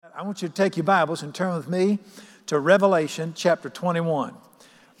I want you to take your Bibles and turn with me to Revelation chapter 21.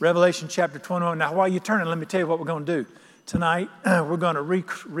 Revelation chapter 21. Now, while you're turning, let me tell you what we're going to do. Tonight, we're going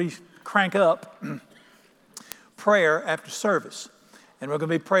to crank up prayer after service. And we're going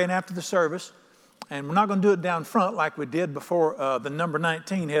to be praying after the service. And we're not going to do it down front like we did before the number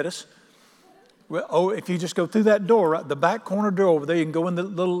 19 hit us. If you just go through that door, right, the back corner door over there, you can go in the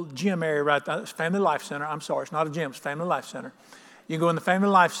little gym area right there. It's Family Life Center. I'm sorry, it's not a gym, it's Family Life Center. You can go in the Family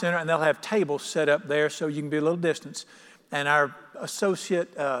Life Center, and they'll have tables set up there so you can be a little distance. And our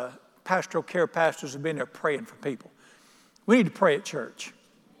associate pastoral care pastors have been there praying for people. We need to pray at church.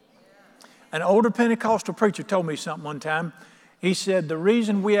 An older Pentecostal preacher told me something one time. He said, the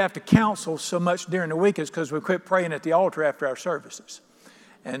reason we have to counsel so much during the week is because we quit praying at the altar after our services.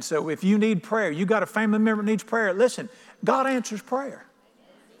 And so if you need prayer, you got a family member that needs prayer, listen, God answers prayer.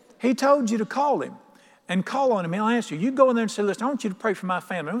 He told you to call him and call on him. He'll answer you. You go in there and say, listen, I want you to pray for my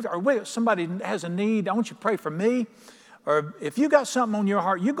family. Or somebody has a need, I want you to pray for me. Or if you got something on your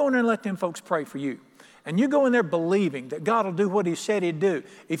heart, you go in there and let them folks pray for you. And you go in there believing that God will do what he said he'd do.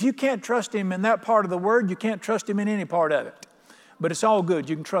 If you can't trust him in that part of the word, you can't trust him in any part of it. But it's all good.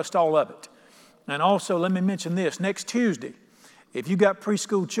 You can trust all of it. And also, let me mention this. Next Tuesday, if you got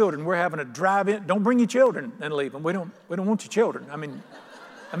preschool children, we're having a drive-in. Don't bring your children and leave them. We don't want your children. I mean,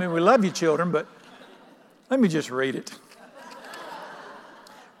 we love your children, but let me just read it.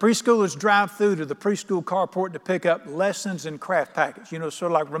 Preschoolers drive through to the preschool carport to pick up lessons and craft packets, sort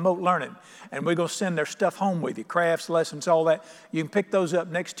of like remote learning. And we're going to send their stuff home with you, crafts, lessons, all that. You can pick those up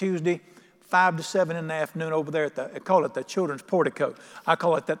next Tuesday, 5 to 7 in the afternoon over there I call it the children's portico. I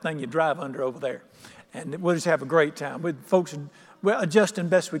call it that thing you drive under over there. And we'll just have a great time. We're adjusting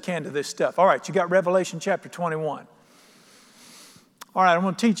best we can to this stuff. All right, you got Revelation chapter 21. All right, I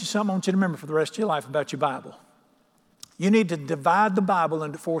want to teach you something I want you to remember for the rest of your life about your Bible. You need to divide the Bible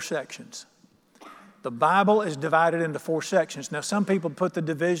into 4 sections. The Bible is divided into 4 sections. Now, some people put the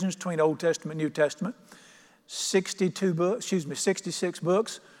divisions between Old Testament and New Testament. 66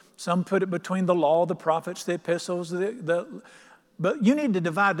 books. Some put it between the law, the prophets, the epistles. But you need to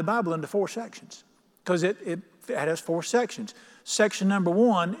divide the Bible into 4 sections because it has 4 sections. Section number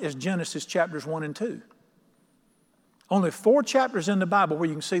 1 is Genesis chapters 1 and 2. Only 4 chapters in the Bible where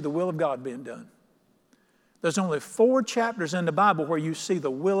you can see the will of God being done. There's only 4 chapters in the Bible where you see the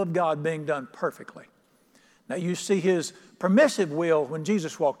will of God being done perfectly. Now, you see his permissive will when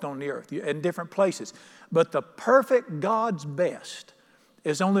Jesus walked on the earth in different places. But the perfect God's best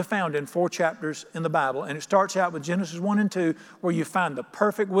is only found in 4 chapters in the Bible. And it starts out with Genesis 1 and 2, where you find the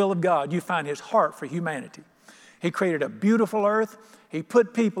perfect will of God. You find his heart for humanity. He created a beautiful earth. He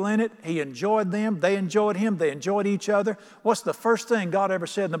put people in it. He enjoyed them. They enjoyed him. They enjoyed each other. What's the first thing God ever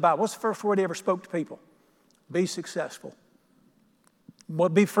said in the Bible? What's the first word he ever spoke to people? Be successful. Well,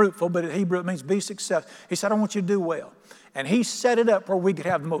 be fruitful, but in Hebrew it means be successful. He said, I want you to do well. And he set it up where we could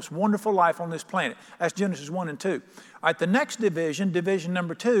have the most wonderful life on this planet. That's Genesis 1 and 2. All right, the next division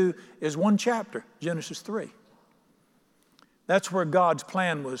number 2, is 1 chapter, Genesis 3. That's where God's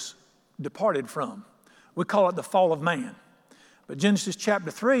plan was departed from. We call it the fall of man. But Genesis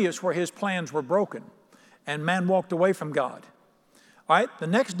chapter 3 is where his plans were broken and man walked away from God. All right, the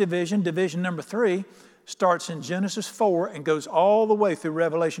next division number 3, starts in Genesis 4 and goes all the way through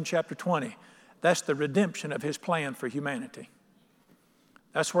Revelation chapter 20. That's the redemption of his plan for humanity.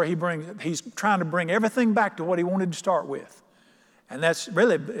 That's where he's trying to bring everything back to what he wanted to start with. And that's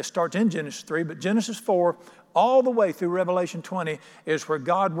really, it starts in Genesis 3, but Genesis 4, all the way through Revelation 20 is where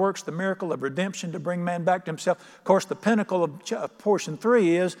God works the miracle of redemption to bring man back to himself. Of course, the pinnacle of portion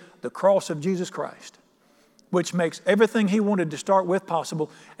 3 is the cross of Jesus Christ, which makes everything he wanted to start with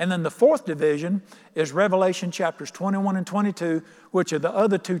possible. And then the 4th division is Revelation chapters 21 and 22, which are the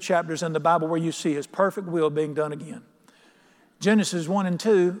other 2 chapters in the Bible where you see his perfect will being done again. Genesis 1 and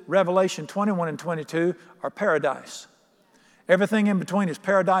 2, Revelation 21 and 22 are paradise. Everything in between is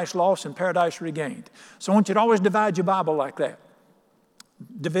paradise lost and paradise regained. So I want you to always divide your Bible like that.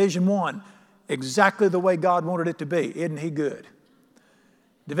 Division 1, exactly the way God wanted it to be. Isn't he good?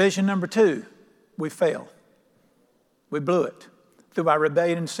 Division number 2, we fail. We blew it through our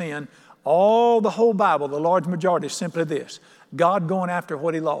rebellion and sin. The whole Bible, the large majority is simply this: God going after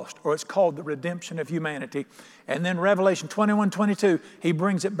what he lost, or it's called the redemption of humanity. And then Revelation 21, 22, he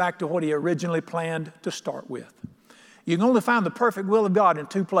brings it back to what he originally planned to start with. You can only find the perfect will of God in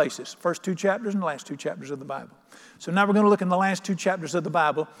 2 places, first 2 chapters and the last 2 chapters of the Bible. So now we're going to look in the last 2 chapters of the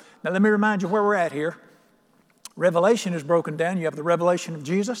Bible. Now let me remind you where we're at here. Revelation is broken down. You have the revelation of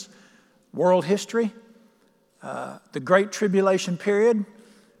Jesus, world history, the Great Tribulation period,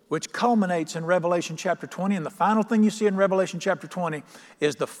 which culminates in Revelation chapter 20. And the final thing you see in Revelation chapter 20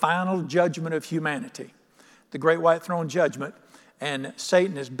 is the final judgment of humanity, the great white throne judgment. And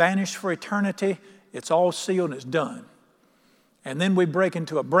Satan is banished for eternity. It's all sealed and it's done. And then we break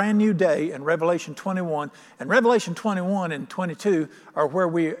into a brand new day in Revelation 21. And Revelation 21 and 22 are where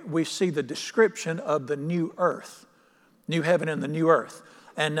we see the description of the new earth, new heaven and the new earth.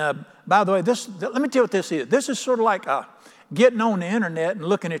 And by the way, let me tell you what this is. This is sort of like getting on the internet and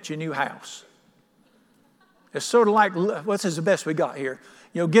looking at your new house. It's sort of like, what's the best we got here?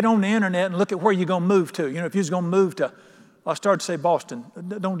 Get on the internet and look at where you're going to move to. If you're going to move to, I started to say Boston.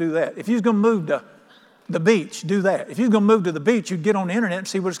 Don't do that. If you're going to move to the beach, do that. If you're going to move to the beach, you'd get on the internet and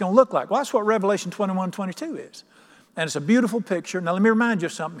see what it's going to look like. Well, that's what Revelation 21, 22 is. And it's a beautiful picture. Now, let me remind you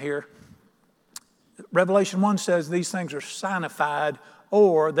of something here. Revelation 1 says these things are signified,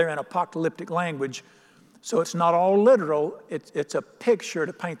 or they're in apocalyptic language. So it's not all literal. It's a picture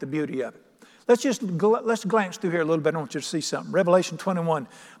to paint the beauty of it. Let's glance through here a little bit. I want you to see something. Revelation 21.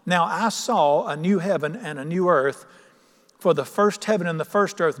 Now I saw a new heaven and a new earth, for the first heaven and the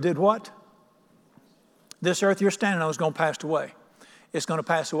first earth did what? This earth you're standing on is going to pass away. It's going to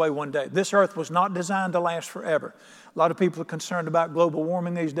pass away one day. This earth was not designed to last forever. A lot of people are concerned about global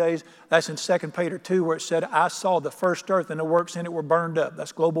warming these days. That's in 2 Peter 2 where it said, I saw the first earth and the works in it were burned up.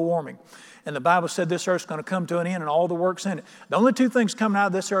 That's global warming. And the Bible said this earth's going to come to an end and all the works in it. The only two things coming out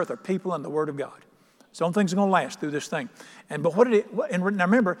of this earth are people and the Word of God. It's the only things that are going to last through this thing. And but now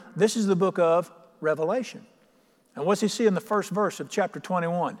remember, this is the book of Revelation. And what's he see in the first verse of chapter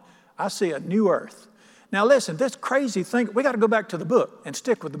 21? I see a new earth. Now listen, this crazy thing, we got to go back to the book and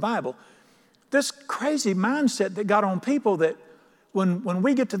stick with the Bible. This crazy mindset that got on people that when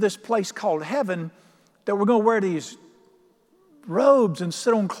we get to this place called heaven, that we're going to wear these robes and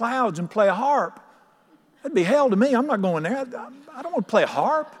sit on clouds and play a harp. That'd be hell to me. I'm not going there. I don't want to play a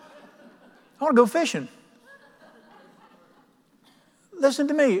harp. I want to go fishing. Listen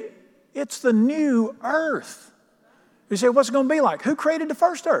to me. It's the new earth. You say, what's it going to be like? Who created the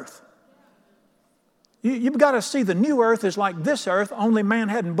first earth? You've got to see the new earth is like this earth, only man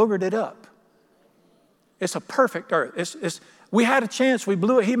hadn't boogered it up. It's a perfect earth. We had a chance, we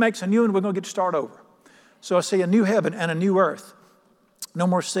blew it, he makes a new one, we're going to get to start over. So I see a new heaven and a new earth. No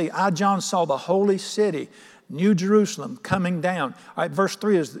more sea. I, John, saw the holy city, New Jerusalem, coming down. All right, verse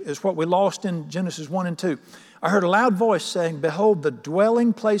 3 is what we lost in Genesis 1 and 2. I heard a loud voice saying, behold, the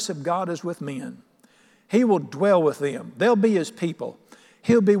dwelling place of God is with men. He will dwell with them. They'll be his people.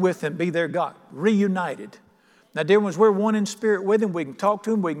 He'll be with them, be their God, reunited. Now, dear ones, we're one in spirit with him. We can talk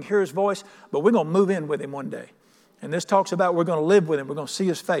to him. We can hear his voice, but we're going to move in with him one day. And this talks about we're going to live with him. We're going to see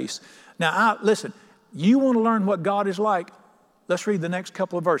his face. Now, listen, you want to learn what God is like? Let's read the next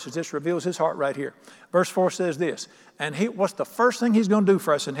couple of verses. This reveals his heart right here. Verse 4 says this, and what's the first thing he's going to do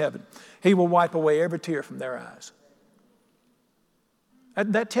for us in heaven? He will wipe away every tear from their eyes.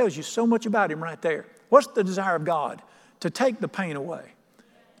 That tells you so much about him right there. What's the desire of God? To take the pain away.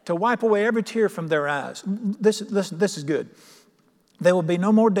 To wipe away every tear from their eyes. Listen, this is good. There will be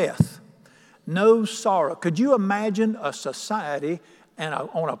no more death, no sorrow. Could you imagine a society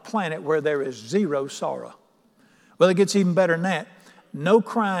on a planet where there is zero sorrow? Well, it gets even better than that. No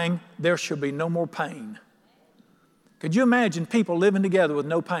crying, there shall be no more pain. Could you imagine people living together with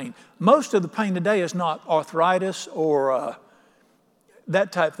no pain? Most of the pain today is not arthritis or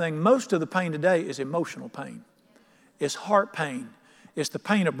that type of thing. Most of the pain today is emotional pain. It's heart pain. It's the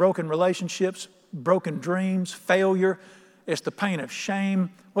pain of broken relationships, broken dreams, failure. It's the pain of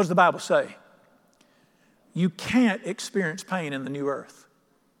shame. What does the Bible say? You can't experience pain in the new earth.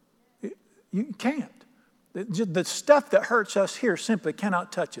 You can't. The stuff that hurts us here simply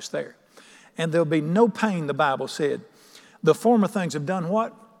cannot touch us there. And there'll be no pain, the Bible said. The former things have done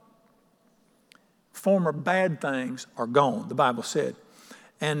what? Former bad things are gone, the Bible said.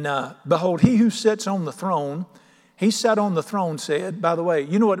 And behold, he who sits on the throne, he sat on the throne, said, by the way,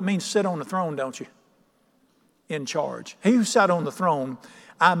 you know what it means to sit on the throne, don't you? In charge. He who sat on the throne,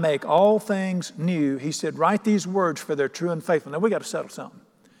 I make all things new. He said, write these words for their true and faithful. Now we got to settle something.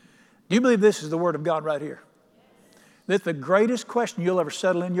 Do you believe this is the word of God right here? That the greatest question you'll ever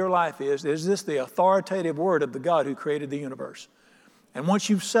settle in your life is this the authoritative word of the God who created the universe? And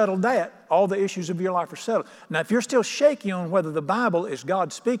once you've settled that, all the issues of your life are settled. Now, if you're still shaky on whether the Bible is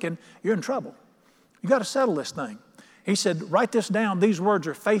God speaking, you're in trouble. You got to settle this thing. He said, write this down. These words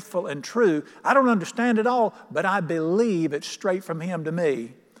are faithful and true. I don't understand it all, but I believe it's straight from him to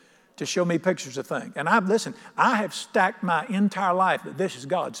me to show me pictures of things. And I have stacked my entire life that this is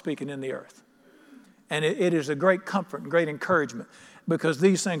God speaking in the earth. And it is a great comfort and great encouragement because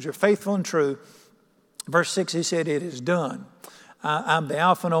these things are faithful and true. Verse 6, he said, it is done. I'm the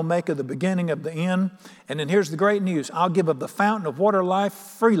Alpha and Omega, the beginning of the end. And then here's the great news. I'll give of the fountain of water life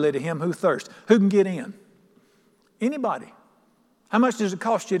freely to him who thirsts. Who can get in? Anybody. How much does it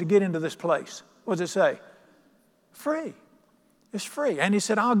cost you to get into this place? What does it say? Free. It's free. And he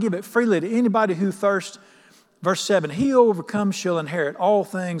said, I'll give it freely to anybody who thirsts. Verse 7, he who overcomes shall inherit all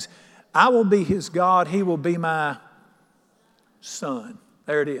things. I will be his God. He will be my son.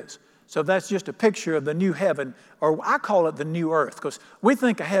 There it is. So that's just a picture of the new heaven, or I call it the new earth, because we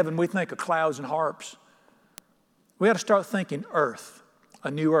think of heaven, we think of clouds and harps. We got to start thinking earth,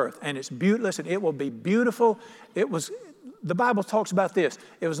 a new earth. And it's beautiful. Listen, it will be beautiful. The Bible talks about this.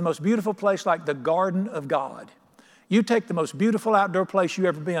 It was the most beautiful place, like the garden of God. You take the most beautiful outdoor place you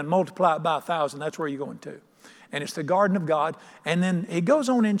ever been, multiply it by 1,000, that's where you're going to. And it's the garden of God. And then he goes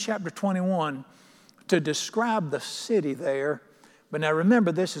on in chapter 21 to describe the city there. But now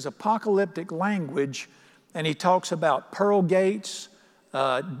remember, this is apocalyptic language, and he talks about pearl gates,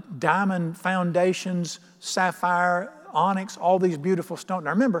 diamond foundations, sapphire, onyx, all these beautiful stones.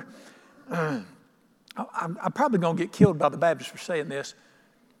 Now remember, I'm probably going to get killed by the Baptists for saying this.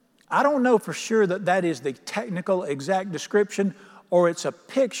 I don't know for sure that is the technical exact description, or it's a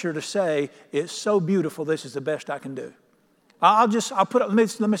picture to say it's so beautiful, this is the best I can do. Let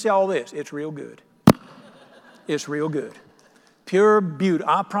me say all this. It's real good. It's real good. Pure beauty.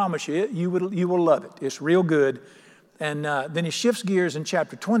 I promise you, you will love it. It's real good. And then he shifts gears in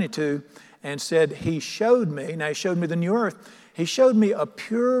chapter 22 and said, he showed me the new earth. He showed me a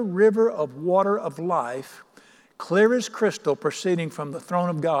pure river of water of life, clear as crystal, proceeding from the throne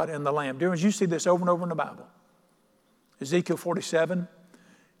of God and the Lamb. Dear ones, you see this over and over in the Bible. Ezekiel 47,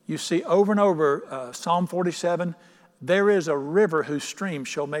 you see over and over Psalm 47, there is a river whose streams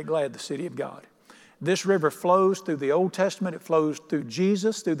shall make glad the city of God. This river flows through the Old Testament. It flows through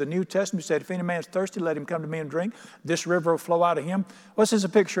Jesus, through the New Testament. He said, if any man's thirsty, let him come to me and drink. This river will flow out of him. What's this a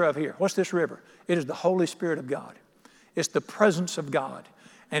picture of here? What's this river? It is the Holy Spirit of God. It's the presence of God.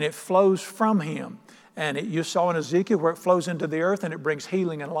 And it flows from him. And you saw in Ezekiel where it flows into the earth and it brings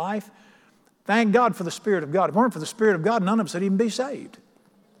healing and life. Thank God for the Spirit of God. If it weren't for the Spirit of God, none of us would even be saved.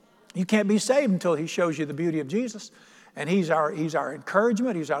 You can't be saved until he shows you the beauty of Jesus. And he's our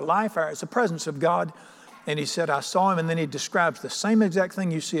encouragement, he's our life, it's the presence of God. And he said, I saw him, and then he describes the same exact thing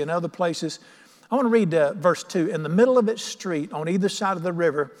you see in other places. I want to read verse 2. In the middle of its street, on either side of the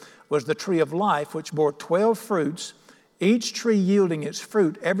river, was the tree of life, which bore 12 fruits, each tree yielding its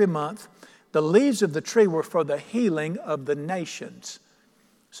fruit every month. The leaves of the tree were for the healing of the nations.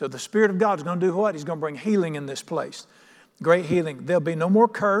 So the Spirit of God is going to do what? He's going to bring healing in this place. Great healing. There'll be no more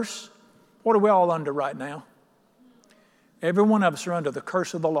curse. What are we all under right now? Every one of us are under the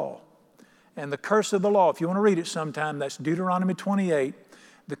curse of the law. And the curse of the law, if you want to read it sometime, that's Deuteronomy 28.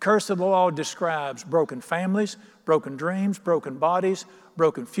 The curse of the law describes broken families, broken dreams, broken bodies,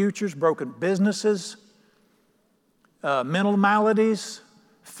 broken futures, broken businesses, mental maladies,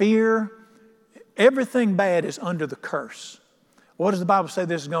 fear. Everything bad is under the curse. What does the Bible say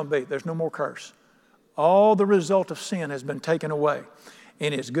this is going to be? There's no more curse. All the result of sin has been taken away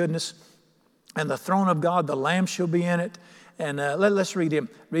in his goodness. And the throne of God, the Lamb shall be in it. And let's read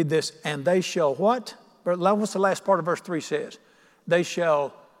this. And they shall what? What's the last part of verse 3 says? They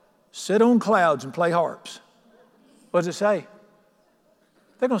shall sit on clouds and play harps. What does it say?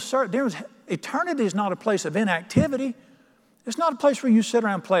 They're going to serve. Eternity is not a place of inactivity. It's not a place where you sit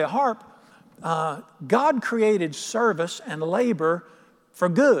around and play a harp. God created service and labor for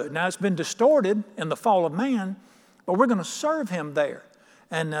good. Now, it's been distorted in the fall of man, but we're going to serve him there.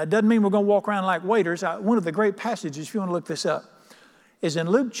 And it doesn't mean we're going to walk around like waiters. One of the great passages, if you want to look this up, is in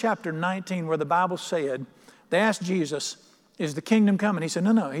Luke chapter 19 where the Bible said, they asked Jesus, is the kingdom coming? He said,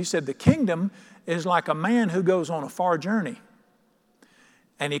 no. He said, the kingdom is like a man who goes on a far journey.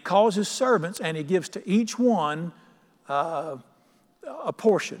 And he calls his servants and he gives to each one a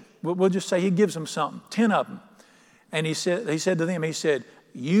portion. We'll just say he gives them something, 10 of them. And he said to them,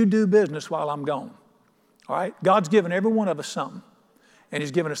 you do business while I'm gone. All right? God's given every one of us something. And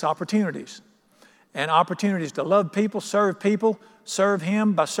he's given us opportunities. And opportunities to love people, serve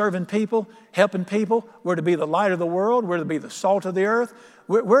him by serving people, helping people. We're to be the light of the world. We're to be the salt of the earth.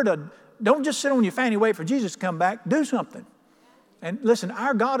 Don't just sit on your fanny, wait for Jesus to come back. Do something. And listen,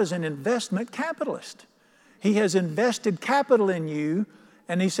 our God is an investment capitalist. He has invested capital in you.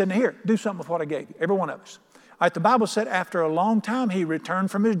 And he said, here, do something with what I gave you. Every one of us. All right, the Bible said after a long time, he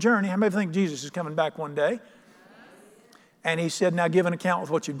returned from his journey. How many think Jesus is coming back one day? And he said, now give an account with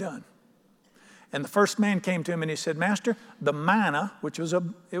what you've done. And the first man came to him and he said, Master, the manna, which was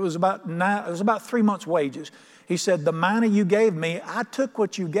about 3 months' wages. He said, the manna you gave me, I took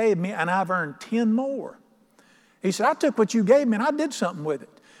what you gave me and I've earned 10 more. He said, I took what you gave me and I did something with it.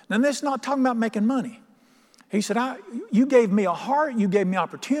 Now, this is not talking about making money. He said, you gave me a heart, you gave me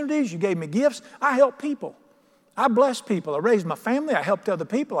opportunities, you gave me gifts. I help people. I blessed people. I raised my family. I helped other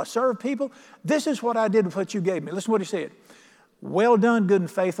people. I served people. This is what I did with what you gave me. Listen to what he said. Well done, good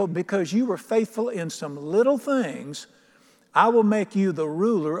and faithful, because you were faithful in some little things, I will make you the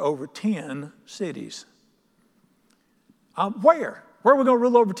ruler over 10 cities. Where? Where are we going to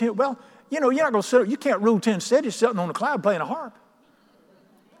rule over 10? Well, you're not going to sit, you can't rule 10 cities sitting on a cloud playing a harp.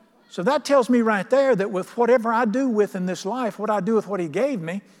 So that tells me right there that with whatever I do with in this life, what I do with what he gave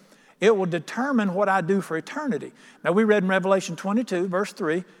me, it will determine what I do for eternity. Now, we read in Revelation 22, verse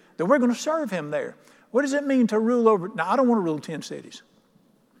 3, that we're going to serve him there. What does it mean to rule over? Now, I don't want to rule 10 cities.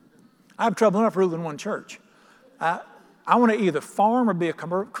 I have trouble enough ruling one church. I want to either farm or be a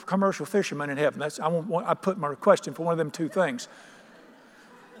commercial fisherman in heaven. I put my request in for one of them two things.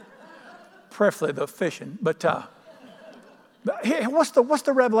 Preferably the fishing. But here, what's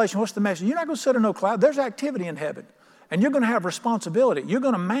the revelation? What's the message? You're not going to sit on no cloud. There's activity in heaven. And you're going to have responsibility. You're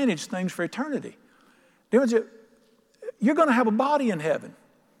going to manage things for eternity. You're going to have a body in heaven.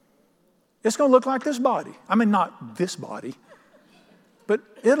 It's going to look like this body. I mean, not this body. But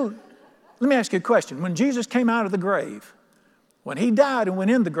let me ask you a question. When Jesus came out of the grave, when he died and went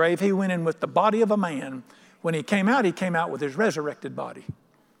in the grave, he went in with the body of a man. When he came out with his resurrected body.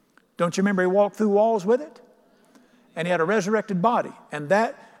 Don't you remember he walked through walls with it? And he had a resurrected body. And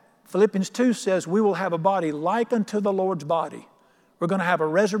that, Philippians 2 says, we will have a body like unto the Lord's body. We're going to have a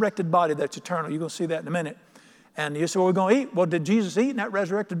resurrected body that's eternal. You're going to see that in a minute. And you say, well, we're going to eat. Well, did Jesus eat in that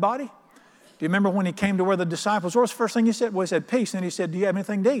resurrected body? Do you remember when he came to where the disciples were? What's the first thing he said? Well, he said, peace. And he said, do you have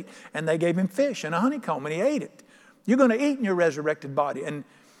anything to eat? And they gave him fish and a honeycomb, and he ate it. You're going to eat in your resurrected body. And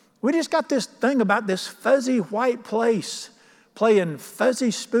we just got this thing about this fuzzy white place playing fuzzy,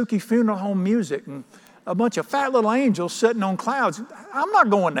 spooky funeral home music and a bunch of fat little angels sitting on clouds. I'm not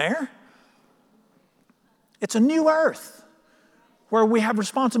going there. It's a new earth where we have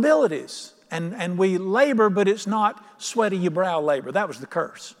responsibilities and we labor, but it's not sweaty your brow labor. That was the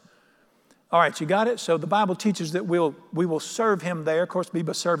curse. All right, you got it? So the Bible teaches that we will serve him there. Of course, be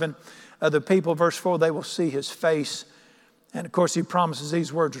by serving other people. Verse 4, they will see his face. And of course, he promises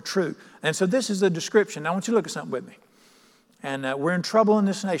these words are true. And so this is the description. Now, I want you to look at something with me. And we're in trouble in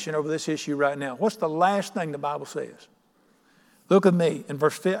this nation over this issue right now. What's the last thing the Bible says? Look at me in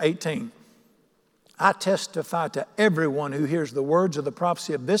verse 18. I testify to everyone who hears the words of the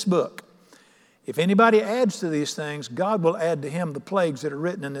prophecy of this book. If anybody adds to these things, God will add to him the plagues that are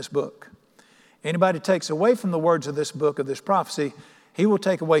written in this book. Anybody takes away from the words of this book, of this prophecy, he will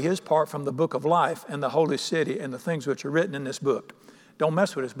take away his part from the book of life and the holy city and the things which are written in this book. Don't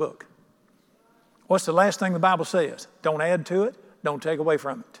mess with this book. What's the last thing the Bible says? Don't add to it. Don't take away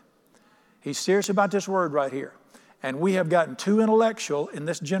from it. He's serious about this word right here. And we have gotten too intellectual in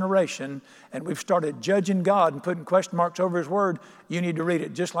this generation, and we've started judging God and putting question marks over his word. You need to read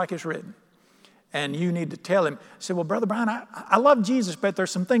it just like it's written. And you need to tell him, say, well, Brother Brian, I love Jesus, but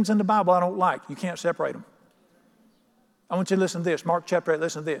there's some things in the Bible I don't like. You can't separate them. I want you to listen to this. Mark chapter 8,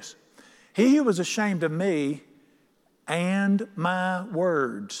 listen to this. He who was ashamed of me and my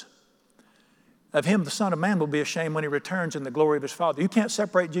words, of him the Son of Man will be ashamed when he returns in the glory of his Father. You can't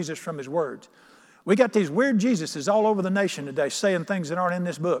separate Jesus from his words. We got these weird Jesuses all over the nation today saying things that aren't in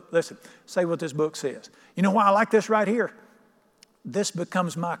this book. Listen, say what this book says. You know why I like this right here? This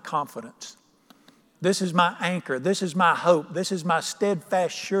becomes my confidence. This is my anchor. This is my hope. This is my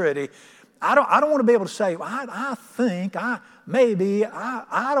steadfast surety. I don't want to be able to say, well, I think, maybe,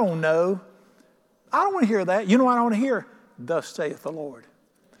 I don't know. I don't want to hear that. You know what I want to hear? Thus saith the Lord.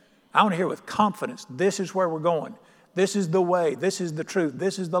 I want to hear with confidence, this is where we're going. This is the way. This is the truth.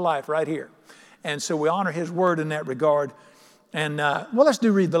 This is the life right here. And so we honor his word in that regard. And, let's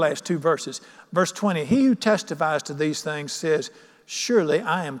read the last two verses. Verse 20, he who testifies to these things says, surely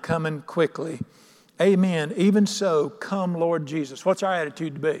I am coming quickly. Amen. Even so, come Lord Jesus. What's our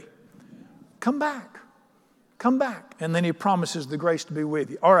attitude to be? Come back. Come back. And then he promises the grace to be with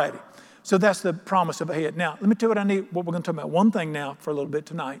you. All righty. So that's the promise of ahead. Now, let me tell you what we're going to talk about. One thing now for a little bit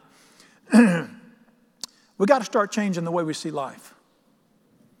tonight. We got to start changing the way we see life.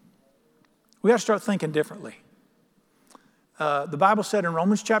 We got to start thinking differently. The Bible said in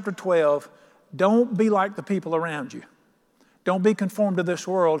Romans chapter 12, don't be like the people around you. Don't be conformed to this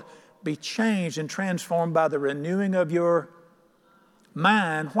world. Be changed and transformed by the renewing of your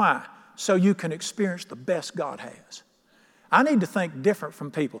mind. Why? So you can experience the best God has. I need to think different from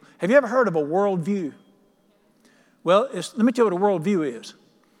people. Have you ever heard of a worldview? Well, let me tell you what a worldview is.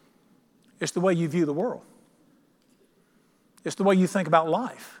 It's the way you view the world. It's the way you think about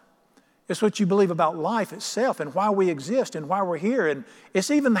life. It's what you believe about life itself and why we exist and why we're here. And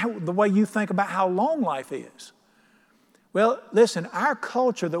it's even the way you think about how long life is. Well, listen, our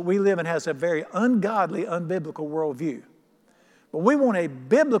culture that we live in has a very ungodly, unbiblical worldview. But we want a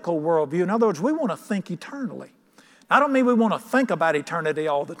biblical worldview. In other words, we want to think eternally. I don't mean we want to think about eternity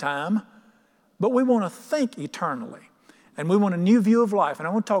all the time, but we want to think eternally. And we want a new view of life. And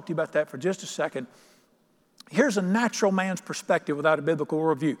I want to talk to you about that for just a second. Here's a natural man's perspective without a biblical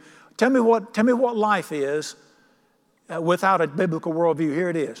worldview. Tell me what life is without a biblical worldview. Here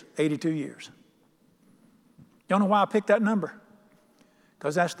it is, 82 years. You know why I picked that number?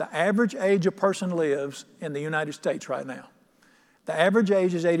 Because that's the average age a person lives in the United States right now. The average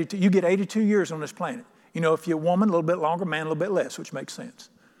age is 82. You get 82 years on this planet. You know, if you're a woman, a little bit longer, man, a little bit less, which makes sense.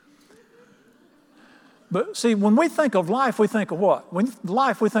 But see, when we think of life, we think of what? When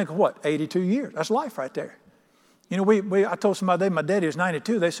life, we think of what? 82 years. That's life right there. You know, I told somebody my daddy is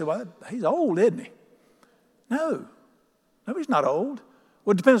 92. They said, well, he's old, isn't he? No, he's not old.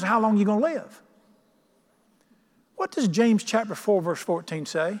 Well, it depends on how long you're going to live. What does James chapter 4, verse 14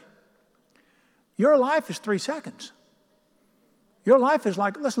 say? Your life is 3 seconds. Your life is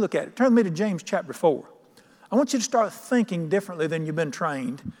like, let's look at it. Turn with me to James chapter 4. I want you to start thinking differently than you've been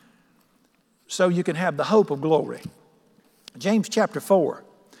trained so you can have the hope of glory. James chapter 4,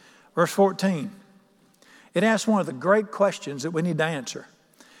 verse 14. It asks one of the great questions that we need to answer.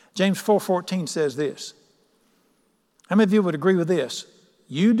 James 4:14 says this. How many of you would agree with this?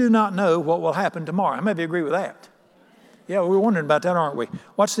 You do not know what will happen tomorrow. How many of you agree with that? Yeah, we're wondering about that, aren't we?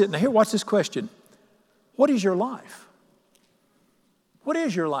 Watch this question. What is your life? What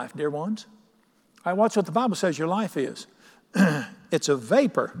is your life, dear ones? All right, watch what the Bible says your life is. It's a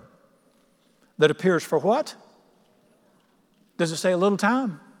vapor that appears for what? Does it say a little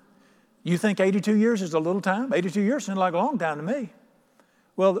time? You think 82 years is a little time? 82 years seems like a long time to me.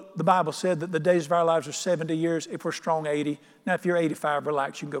 Well, the Bible said that the days of our lives are 70 years. If we're strong, 80. Now, if you're 85,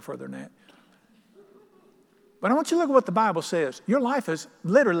 relax. You can go further than that. But I want you to look at what the Bible says. Your life is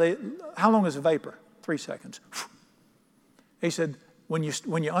literally, how long is a vapor? 3 seconds. He said, when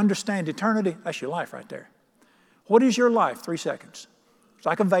you understand eternity, that's your life right there. What is your life? 3 seconds. It's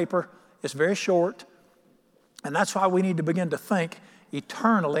like a vapor. It's very short. And that's why we need to begin to think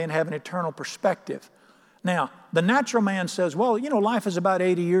eternally and have an eternal perspective. Now, the natural man says, well, you know, life is about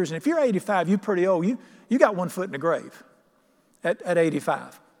 80 years. And if you're 85, you're pretty old. You got 1 foot in the grave at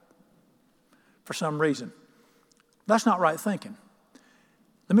 85 for some reason. That's not right thinking.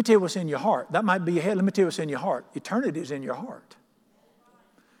 Let me tell you what's in your heart. That might be your head. Let me tell you what's in your heart. Eternity is in your heart.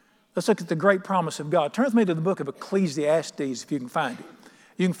 Let's look at the great promise of God. Turn with me to the book of Ecclesiastes if you can find it.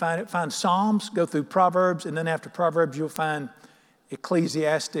 You can find it. Find Psalms, go through Proverbs, and then after Proverbs you'll find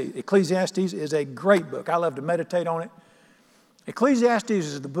Ecclesiastes. Ecclesiastes is a great book. I love to meditate on it. Ecclesiastes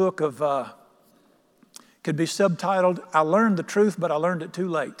is the book of, could be subtitled, I learned the truth, but I learned it too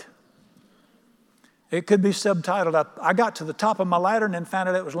late. It could be subtitled, I got to the top of my ladder and then found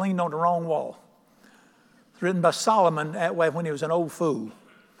out it was leaned on the wrong wall. It's written by Solomon that way when he was an old fool.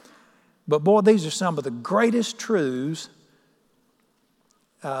 But boy, these are some of the greatest truths.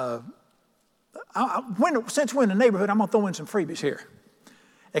 Since we're in the neighborhood, I'm going to throw in some freebies here.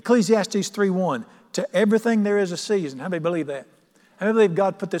 Ecclesiastes 3:1, to everything there is a season. How many believe that? How many believe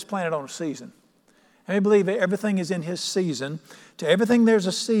God put this planet on a season? How many believe that everything is in His season? To everything there's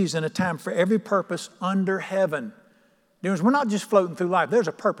a season, a time for every purpose under heaven. We're not just floating through life. There's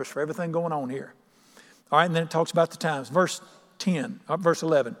a purpose for everything going on here. All right, and then it talks about the times. Verse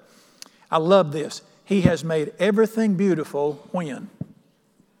 11. I love this. He has made everything beautiful when?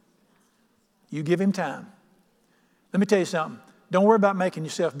 You give Him time. Let me tell you something. Don't worry about making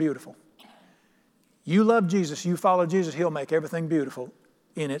yourself beautiful. You love Jesus, you follow Jesus, He'll make everything beautiful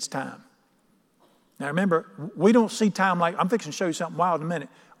in its time. Now remember, we don't see time like, I'm fixing to show you something wild in a minute.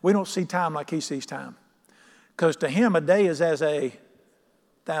 We don't see time like He sees time. Because to Him, a day is as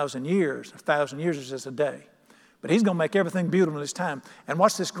 1,000 years. 1,000 years is as a day. But He's going to make everything beautiful in His time. And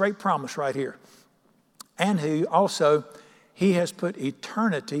watch this great promise right here. And He has put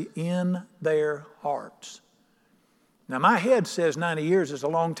eternity in their hearts. Now, my head says 90 years is a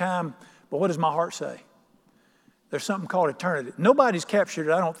long time, but what does my heart say? There's something called eternity. Nobody's captured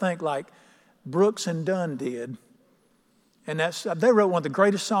it, I don't think, like Brooks and Dunn did. And they wrote one of the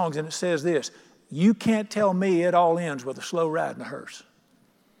greatest songs, and it says this, you can't tell me it all ends with a slow ride in a hearse.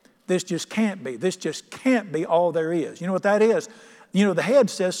 This just can't be. This just can't be all there is. You know what that is? You know, the head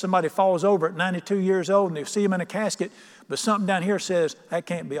says somebody falls over at 92 years old and they see him in a casket, but something down here says that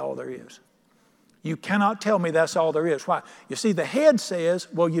can't be all there is. You cannot tell me that's all there is. Why? You see, the head says,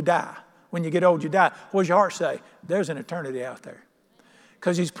 well, you die. When you get old, you die. What does your heart say? There's an eternity out there.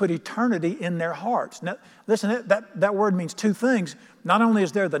 because he's put eternity in their hearts. Now, listen, that word means two things. Not only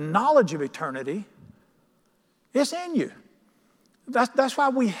is there the knowledge of eternity, it's in you. That's why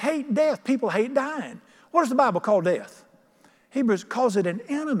we hate death. People hate dying. What does the Bible call death? Hebrews calls it an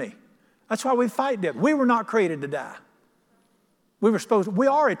enemy. That's why we fight death. We were not created to die. We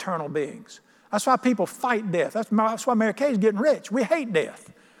are eternal beings. That's why people fight death. That's why Mary Kay's getting rich. We hate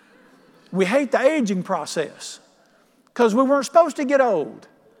death. We hate the aging process because we weren't supposed to get old.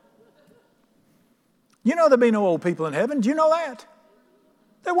 You know there'll be no old people in heaven. Do you know that?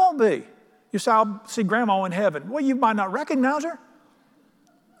 There won't be. You say, I'll see Grandma in heaven. Well, you might not recognize her.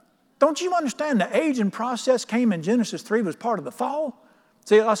 Don't you understand the aging process came in Genesis 3 was part of the fall?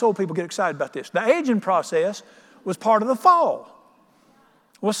 See, us old people get excited about this. The aging process was part of the fall.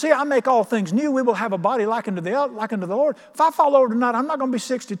 Well, see, I make all things new. We will have a body like unto the Lord. If I fall over tonight, I'm not going to be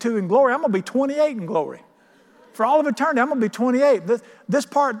 62 in glory. I'm going to be 28 in glory. For all of eternity, I'm going to be 28. This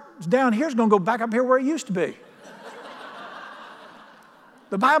part down here is going to go back up here where it used to be.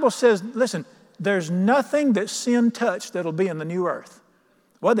 The Bible says, listen, there's nothing that sin touched that'll be in the new earth.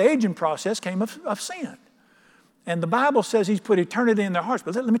 Well, the aging process came of sin. And the Bible says he's put eternity in their hearts.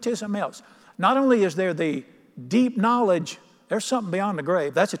 But let me tell you something else. Not only is there the deep knowledge, there's something beyond the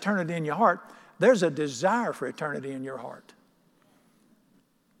grave. That's eternity in your heart. There's a desire for eternity in your heart.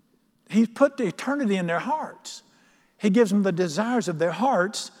 He's put the eternity in their hearts. He gives them the desires of their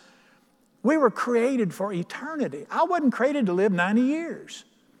hearts. We were created for eternity. I wasn't created to live 90 years,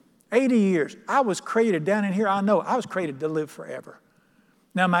 80 years. I was created down in here. I know I was created to live forever.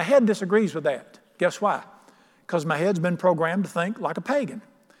 Now, my head disagrees with that. Guess why? Because my head's been programmed to think like a pagan.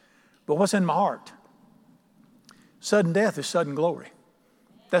 But what's in my heart? Sudden death is sudden glory.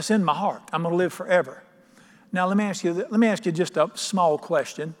 That's in my heart. I'm going to live forever. Now, let me ask you just a small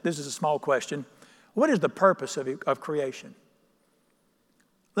question. This is a small question. What is the purpose of creation?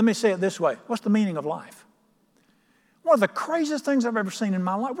 Let me say it this way. What's the meaning of life? One of the craziest things I've ever seen in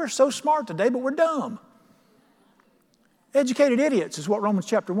my life. We're so smart today, but we're dumb. Educated idiots is what Romans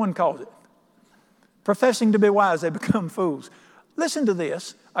chapter 1 calls it. Professing to be wise, they become fools. Listen to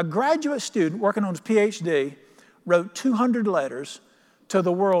this. A graduate student working on his PhD wrote 200 letters to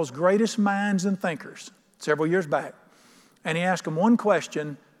the world's greatest minds and thinkers several years back. And he asked them one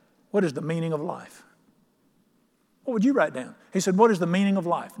question, what is the meaning of life? What would you write down? He said, what is the meaning of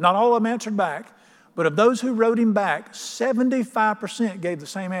life? Not all of them answered back, but of those who wrote him back, 75% gave the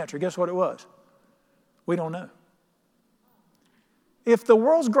same answer. Guess what it was? We don't know. If the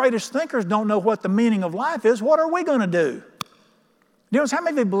world's greatest thinkers don't know what the meaning of life is, what are we going to do? You know, how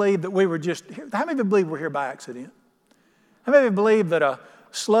many of you believe that how many of you believe we're here by accident? How many of you believe that a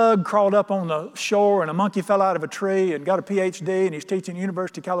slug crawled up on the shore and a monkey fell out of a tree and got a PhD and he's teaching at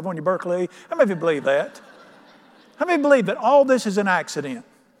University of California, Berkeley? How many of you believe that? How many believe that all this is an accident?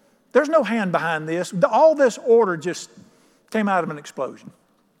 There's no hand behind this. All this order just came out of an explosion.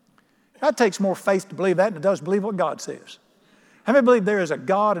 That takes more faith to believe that than it does believe what God says. How many believe there is a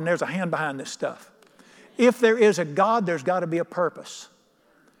God and there's a hand behind this stuff? If there is a God, there's got to be a purpose.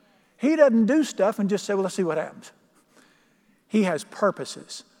 He doesn't do stuff and just say, well, let's see what happens. He has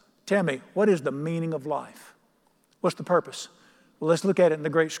purposes. Tell me, what is the meaning of life? What's the purpose? Well, let's look at it in the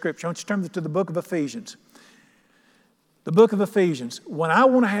great scripture. I want you to turn to the book of Ephesians. The book of Ephesians. When I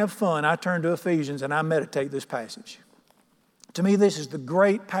want to have fun, I turn to Ephesians and I meditate this passage. To me, this is the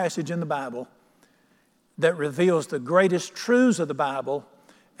great passage in the Bible that reveals the greatest truths of the Bible,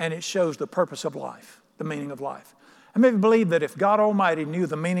 and it shows the purpose of life, the meaning of life. I maybe believe that if God Almighty knew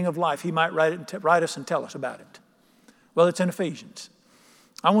the meaning of life, He might write us and tell us about it. Well, it's in Ephesians.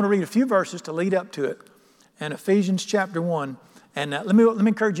 I want to read a few verses to lead up to it. In Ephesians chapter 1, and let me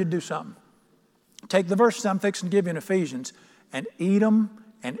encourage you to do something. Take the verses I'm fixing to give you in Ephesians and eat them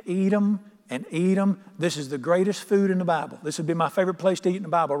and eat them and eat them. This is the greatest food in the Bible. This would be my favorite place to eat in the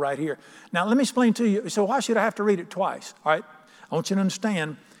Bible right here. Now, let me explain to you. So why should I have to read it twice? All right? I want you to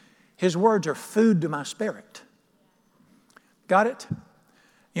understand, His words are food to my spirit. Got it?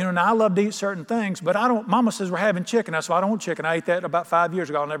 You know, now I love to eat certain things, but Mama says we're having chicken. I said, I don't want chicken. I ate that about 5 years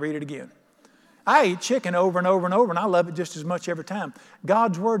ago. I'll never eat it again. I eat chicken over and over and over, and I love it just as much every time.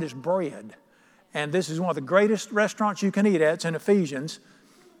 God's Word is bread. And this is one of the greatest restaurants you can eat at. It's in Ephesians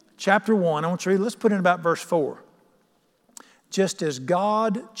chapter 1. I want you to read. Let's put in about verse 4. Just as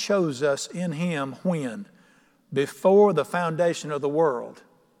God chose us in Him when? Before the foundation of the world.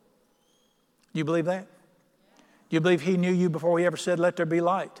 Do you believe that? Do you believe He knew you before He ever said, let there be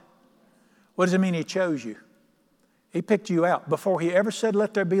light? What does it mean He chose you? He picked you out. Before He ever said,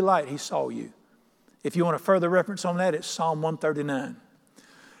 let there be light, He saw you. If you want a further reference on that, it's Psalm 139.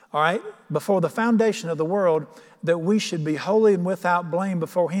 all right, before the foundation of the world, that we should be holy and without blame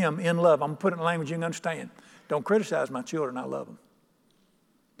before Him in love. I'm going to put it in language you can understand. Don't criticize my children, I love them.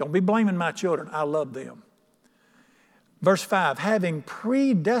 Don't be blaming my children, I love them. Verse 5, having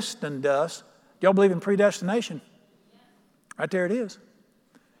predestined us. Do y'all believe in predestination? Right there it is.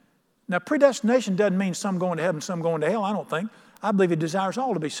 Now, predestination doesn't mean some going to heaven, some going to hell, I don't think. I believe He desires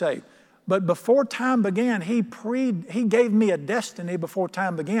all to be saved. But before time began, He gave me a destiny before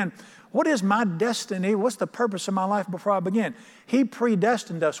time began. What is my destiny? What's the purpose of my life before I began? He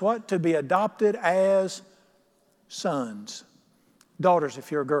predestined us, what? To be adopted as sons. Daughters,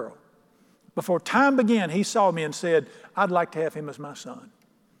 if you're a girl. Before time began, He saw me and said, I'd like to have him as my son.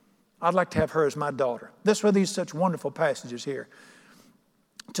 I'd like to have her as my daughter. This were these such wonderful passages here.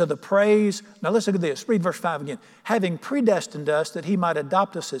 To the praise, now let's look at this. Read verse 5 again. Having predestined us that He might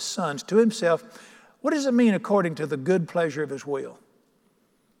adopt us as sons to Himself. What does it mean according to the good pleasure of His will?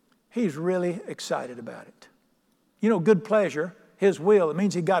 He's really excited about it. You know, good pleasure, His will, it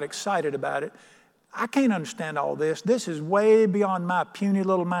means He got excited about it. I can't understand all this. This is way beyond my puny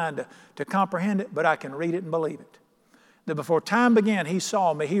little mind to comprehend it, but I can read it and believe it. That before time began, He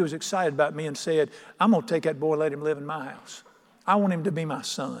saw me, He was excited about me and said, I'm going to take that boy and let him live in my house. I want him to be my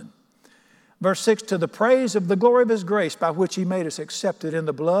son. Verse 6, to the praise of the glory of His grace by which He made us accepted in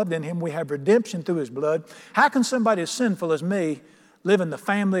the blood. In Him we have redemption through His blood. How can somebody as sinful as me live in the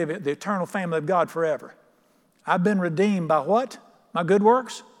family of it, the eternal family of God forever? I've been redeemed by what? My good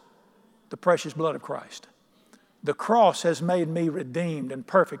works? The precious blood of Christ. The cross has made me redeemed and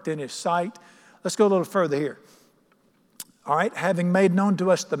perfect in His sight. Let's go a little further here. All right, having made known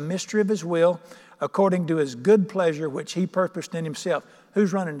to us the mystery of His will, according to His good pleasure, which He purposed in Himself.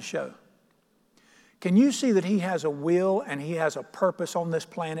 Who's running the show? Can you see that He has a will and He has a purpose on this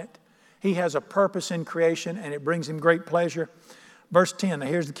planet? He has a purpose in creation and it brings Him great pleasure. Verse 10, now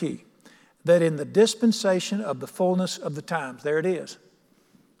here's the key. That in the dispensation of the fullness of the times, there it is.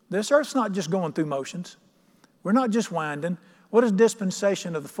 This earth's not just going through motions. We're not just winding. What does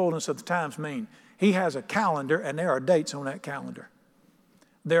dispensation of the fullness of the times mean? He has a calendar and there are dates on that calendar.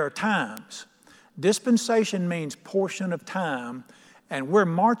 There are times. Dispensation means portion of time, and we're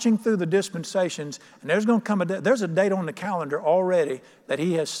marching through the dispensations, and there's going to come there's a date on the calendar already that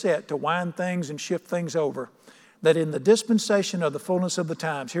He has set to wind things and shift things over, that in the dispensation of the fullness of the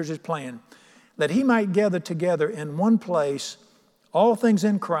times, here's His plan, that He might gather together in one place all things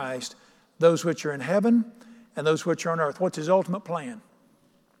in Christ, those which are in heaven and those which are on earth. What's His ultimate plan?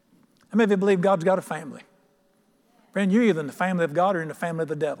 How many of you believe God's got a family? Friend, you're either in the family of God or in the family of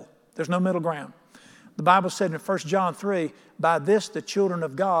the devil. There's no middle ground. The Bible said in 1 John 3, by this the children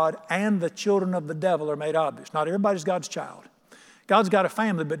of God and the children of the devil are made obvious. Not everybody's God's child. God's got a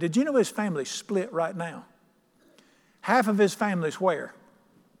family, but did you know His family's split right now? Half of His family's where?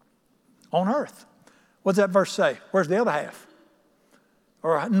 On earth. What's that verse say? Where's the other half?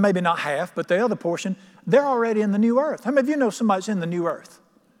 Or maybe not half, but the other portion. They're already in the new earth. How many of you know somebody's in the new earth?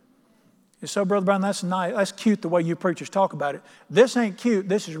 So, Brother Brown, that's nice. That's cute the way you preachers talk about it. This ain't cute.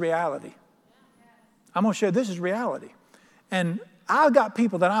 This is reality. I'm going to show you this is reality. And I've got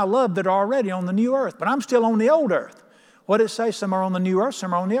people that I love that are already on the new earth, but I'm still on the old earth. What did it say? Some are on the new earth,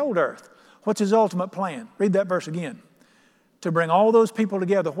 some are on the old earth. What's His ultimate plan? Read that verse again. To bring all those people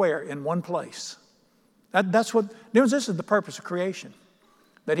together where? In one place. That's what, this is the purpose of creation.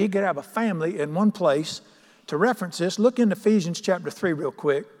 That He could have a family in one place. To reference this, look in Ephesians chapter 3 real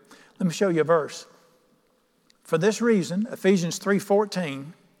quick. Let me show you a verse. For this reason, Ephesians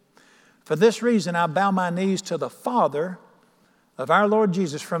 3:14, for this reason I bow my knees to the Father of our Lord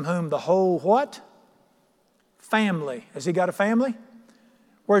Jesus, from whom the whole what? Family. Has He got a family?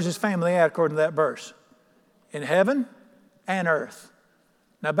 Where's His family at according to that verse? In heaven and earth.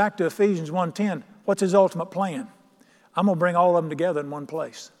 Now back to Ephesians 1:10. What's His ultimate plan? I'm going to bring all of them together in one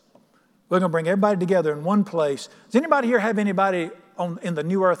place. We're going to bring everybody together in one place. Does anybody here have anybody in the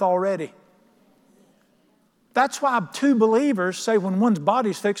new earth already? That's why two believers say when one's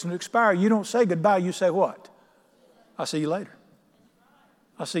body's fixing to expire, you don't say goodbye, you say what? I'll see you later.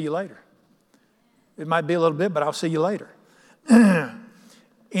 I'll see you later. It might be a little bit, but I'll see you later.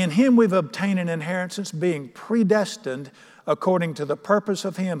 In Him we've obtained an inheritance, being predestined according to the purpose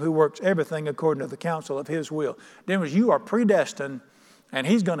of Him who works everything according to the counsel of His will. Then you are predestined, and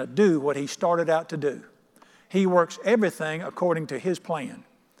He's going to do what He started out to do. He works everything according to His plan.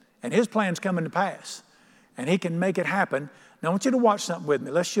 And His plan's coming to pass. And He can make it happen. Now I want you to watch something with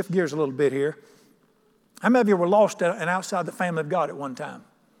me. Let's shift gears a little bit here. How many of you were lost and outside the family of God at one time?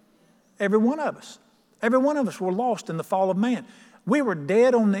 Every one of us. Every one of us were lost in the fall of man. We were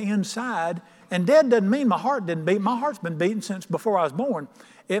dead on the inside, And dead doesn't mean my heart didn't beat. My heart's been beating since before I was born.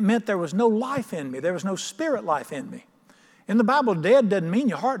 It meant there was no life in me. There was no spirit life in me. In the Bible, dead doesn't mean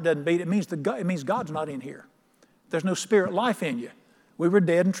your heart doesn't beat. It means God's not in here. There's no spirit life in you. We were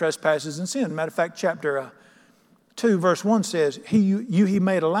dead in trespasses and sin. Matter of fact, chapter 2, verse 1 says, He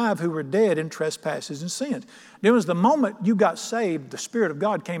made alive who were dead in trespasses and sins. It was the moment you got saved, the Spirit of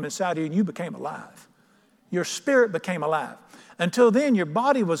God came inside you and you became alive. Your spirit became alive. Until then, your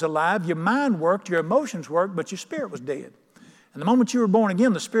body was alive, your mind worked, your emotions worked, but your spirit was dead. And the moment you were born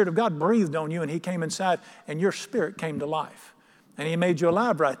again, the Spirit of God breathed on you and He came inside and your spirit came to life. And He made you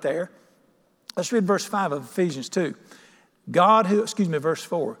alive right there. Let's read verse 5 of Ephesians 2. Verse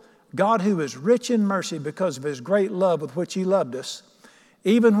 4. God who is rich in mercy because of His great love with which He loved us,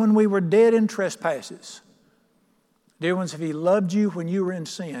 even when we were dead in trespasses. Dear ones, if He loved you when you were in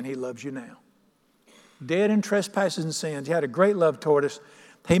sin, He loves you now. Dead in trespasses and sins. He had a great love toward us.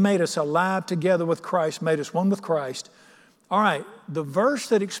 He made us alive together with Christ, made us one with Christ. All right, the verse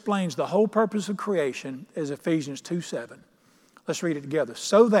that explains the whole purpose of creation is Ephesians 2:7. Let's read it together.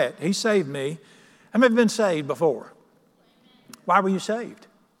 So that He saved me. How many have been saved before? Why were you saved?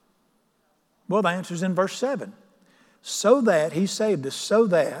 Well, the answer is in verse 7. So that He saved us, so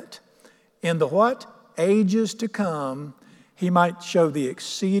that in the what? Ages to come, He might show the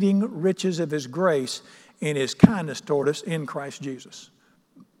exceeding riches of His grace in His kindness toward us in Christ Jesus.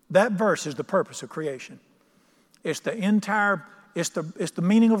 That verse is the purpose of creation. It's the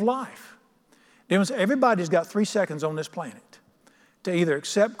meaning of life. Everybody's got 3 seconds on this planet to either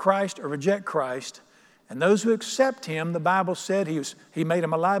accept Christ or reject Christ. And those who accept Him, the Bible said He made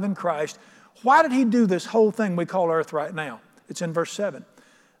them alive in Christ. Why did He do this whole thing we call earth right now? It's in verse 7.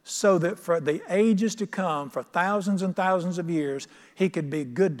 So that for the ages to come, for thousands and thousands of years, He could be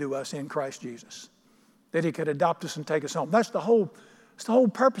good to us in Christ Jesus. That He could adopt us and take us home. That's the whole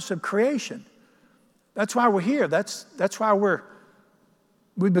purpose of creation. That's why we're here. That's why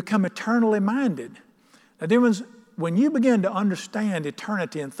we become eternally minded. Now, when you begin to understand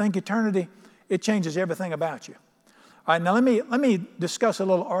eternity and think eternity, it changes everything about you. All right, now let me discuss a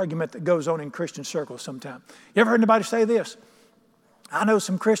little argument that goes on in Christian circles sometime. You ever heard anybody say this? I know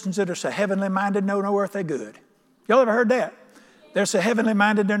some Christians that are so heavenly minded, no earthly good. Y'all ever heard that? They're so heavenly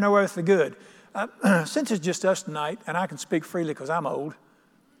minded, they're no earthly good. Since it's just us tonight, and I can speak freely because I'm old,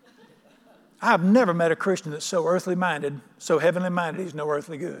 I've never met a Christian that's so earthly minded, so heavenly minded, he's no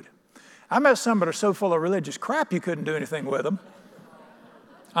earthly good. I met some that are so full of religious crap you couldn't do anything with them.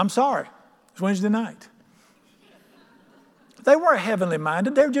 I'm sorry. It's Wednesday night. They weren't heavenly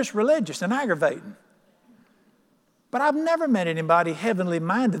minded. They were just religious and aggravating. But I've never met anybody heavenly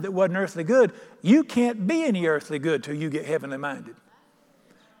minded that wasn't earthly good. You can't be any earthly good till you get heavenly minded.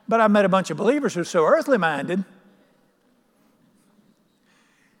 But I've met a bunch of believers who are so earthly minded.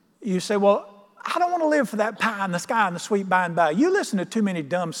 You say, well, I don't want to live for that pie in the sky and the sweet by and by. You listen to too many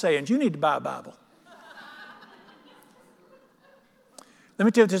dumb sayings. You need to buy a Bible. Let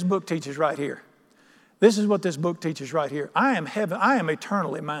me tell you what this book teaches right here. This is what this book teaches right here. I am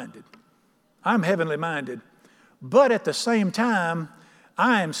eternally minded. I'm heavenly minded. But at the same time,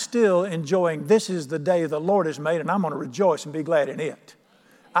 I am still enjoying this is the day the Lord has made, and I'm going to rejoice and be glad in it.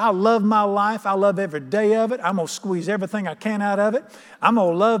 I love my life. I love every day of it. I'm going to squeeze everything I can out of it. I'm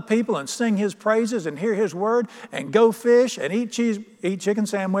going to love people and sing His praises and hear His word and go fish and eat chicken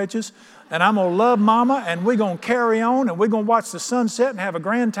sandwiches. And I'm going to love Mama, and we're going to carry on, and we're going to watch the sunset and have a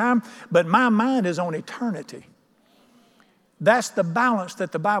grand time. But my mind is on eternity. That's the balance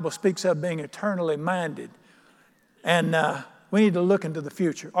that the Bible speaks of, being eternally minded. And we need to look into the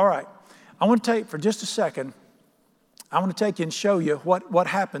future. All right. I want to take, for just a second, I want to take you and show you what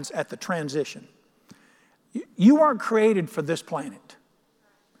happens at the transition. You weren't created for this planet.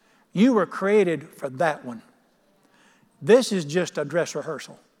 You were created for that one. This is just a dress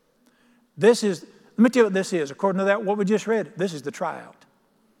rehearsal. Let me tell you what this is. According to that, what we just read, this is the tryout.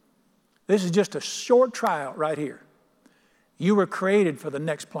 This is just a short tryout right here. You were created for the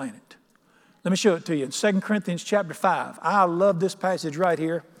next planet. Let me show it to you in 2 Corinthians chapter 5. I love this passage right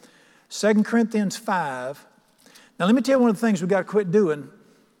here. 2 Corinthians 5. Now, let me tell you one of the things we've got to quit doing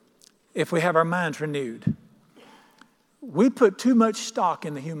if we have our minds renewed. We put too much stock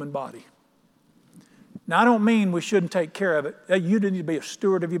in the human body. Now, I don't mean we shouldn't take care of it. You need to be a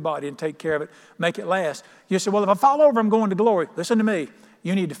steward of your body and take care of it, make it last. You say, well, if I fall over, I'm going to glory. Listen to me.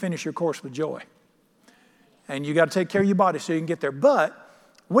 You need to finish your course with joy. And you got to take care of your body so you can get there. But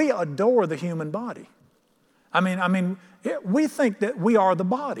we adore the human body. I mean, we think that we are the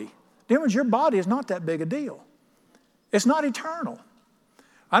body. Your body is not that big a deal. It's not eternal.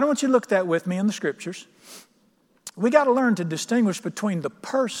 I don't want you to look at that with me in the scriptures. we got to learn to distinguish between the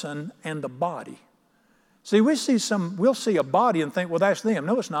person and the body. See, we'll see a body and think, well, that's them.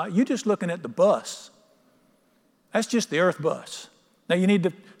 No, it's not. You're just looking at the bus. That's just the earth bus. Now, you need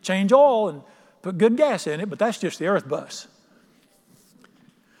to change oil and put good gas in it, but that's just the earth bus.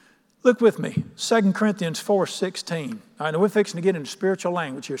 Look with me, 2 Corinthians 4:16. All right, now we're fixing to get into spiritual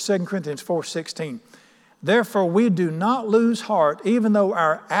language here. 2 Corinthians 4:16. Therefore, we do not lose heart, even though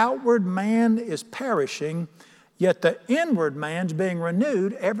our outward man is perishing, yet the inward man's being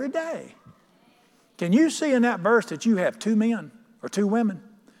renewed every day. Can you see in that verse that you have two men or two women?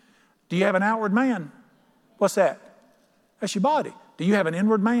 Do you have an outward man? What's that? That's your body. Do you have an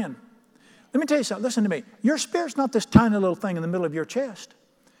inward man? Let me tell you something. Listen to me. Your spirit's not this tiny little thing in the middle of your chest.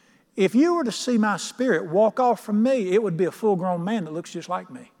 If you were to see my spirit walk off from me, it would be a full-grown man that looks just like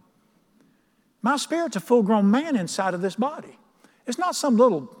me. My spirit's a full-grown man inside of this body. It's not some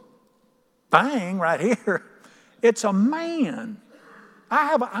little thing right here. It's a man.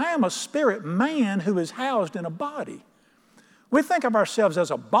 I am a spirit man who is housed in a body. We think of ourselves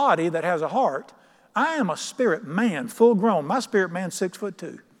as a body that has a heart. I am a spirit man, full grown. My spirit man's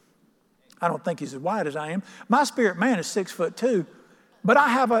 6'2". I don't think he's as wide as I am. My spirit man is 6'2", but I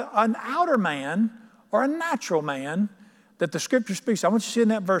have an outer man or a natural man that the Scripture speaks. I want you to see in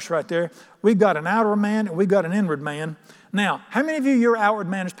that verse right there. We've got an outer man and we've got an inward man. Now, how many of you, your outward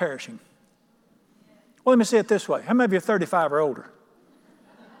man is perishing? Well, let me say it this way. How many of you are 35 or older?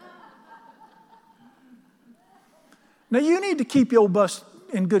 Now, you need to keep your old bus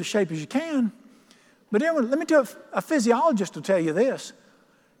in good shape as you can. But then, let me tell you, a physiologist will tell you this.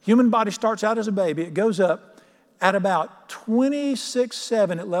 Human body starts out as a baby. It goes up at about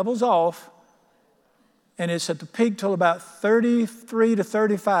 26.7. It levels off. And it's at the peak till about 33 to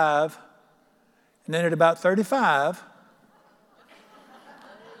 35. And then at about 35.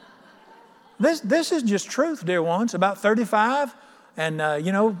 This is just truth, dear ones. About 35. And,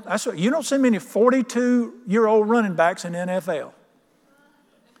 you don't see many 42-year-old running backs in the NFL.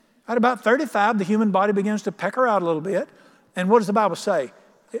 At about 35, the human body begins to pecker out a little bit. And what does the Bible say?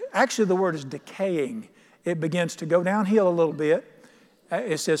 Actually, the word is decaying. It begins to go downhill a little bit.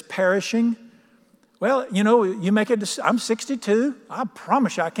 It says perishing. Well, you make it to, I'm 62. I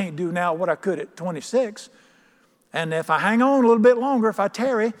promise you I can't do now what I could at 26. And if I hang on a little bit longer, if I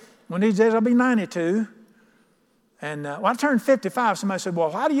tarry, one of these days I'll be 92. And when I turned 55, somebody said,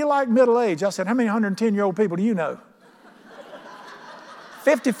 well, how do you like middle age? I said, how many 110-year-old people do you know?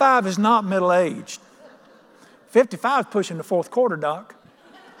 55 is not middle-aged. 55 is pushing the fourth quarter, Doc.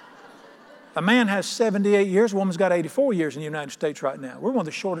 A man has 78 years. A woman's got 84 years in the United States right now. We're one of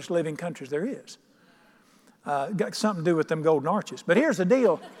the shortest living countries there is. Got something to do with them golden arches. But here's the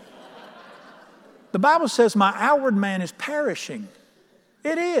deal. The Bible says my outward man is perishing.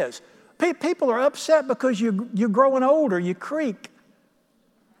 It is. People are upset because you're growing older. You creak.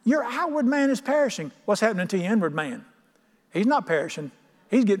 Your outward man is perishing. What's happening to your inward man? He's not perishing.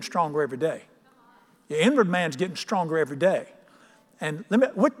 He's getting stronger every day. Your inward man's getting stronger every day. And let me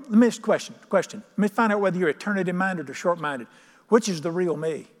ask a question. Let me find out whether you're eternity-minded or short-minded. Which is the real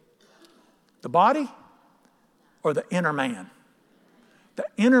me? The body or the inner man? The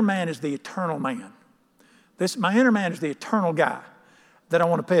inner man is the eternal man. My inner man is the eternal guy that I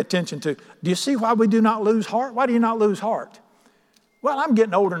want to pay attention to. Do you see why we do not lose heart? Why do you not lose heart? Well, I'm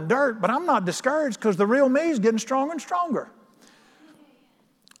getting older than dirt, but I'm not discouraged because the real me is getting stronger and stronger.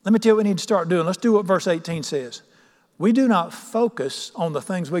 Let me tell you what we need to start doing. Let's do what verse 18 says. We do not focus on the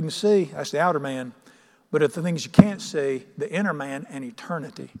things we can see, that's the outer man, but at the things you can't see, the inner man and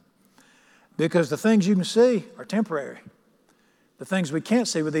eternity. Because the things you can see are temporary. The things we can't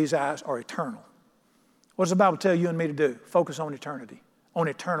see with these eyes are eternal. What does the Bible tell you and me to do? Focus on eternity, on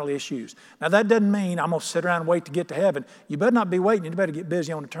eternal issues. Now, that doesn't mean I'm going to sit around and wait to get to heaven. You better not be waiting. You better get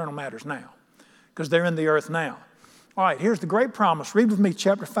busy on eternal matters now because they're in the earth now. All right, here's the great promise. Read with me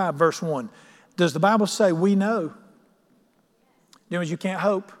chapter 5, verse 1. Does the Bible say we know? You can't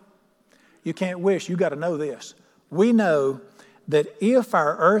hope. You can't wish. You got to know this. We know that if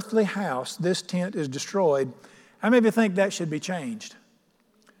our earthly house, this tent, is destroyed, how many of you think that should be changed?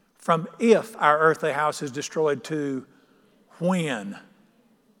 From if our earthly house is destroyed to when.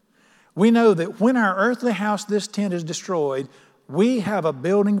 We know that when our earthly house, this tent, is destroyed, we have a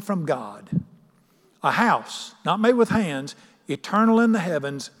building from God. A house, not made with hands, eternal in the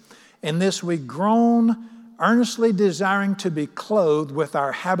heavens. In this we groan, earnestly desiring to be clothed with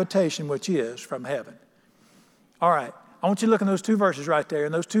our habitation, which is from heaven. All right, I want you to look in those two verses right there.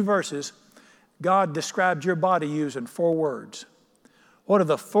 In those two verses, God described your body using 4 words. What are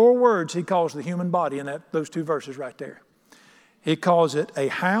the 4 words he calls the human body in those two verses right there? He calls it a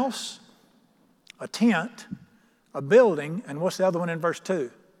house, a tent, a building, and what's the other one in verse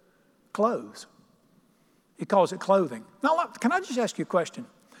 2? Clothes. He calls it clothing. Now, can I just ask you a question?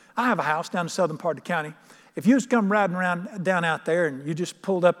 I have a house down in the southern part of the county. If you was come riding around down out there and you just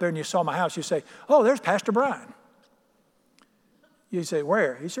pulled up there and you saw my house, you say, oh, there's Pastor Brian. You say,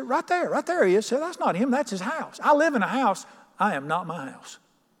 where? He said, right there he is. So that's not him, that's his house. I live in a house. I am not my house.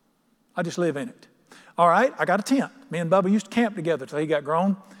 I just live in it. All right, I got a tent. Me and Bubba used to camp together till he got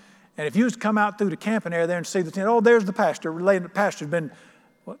grown. And if you was to come out through the camping area there and see the tent, oh, there's the pastor. The pastor's been,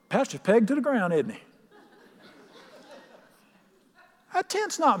 pastor's pegged to the ground, isn't he? That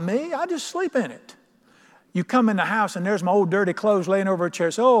tent's not me. I just sleep in it. You come in the house and there's my old dirty clothes laying over a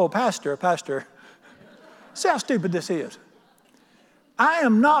chair. So, oh, pastor. See how stupid this is. I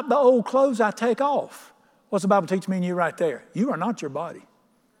am not the old clothes I take off. What's the Bible teach me and you right there? You are not your body.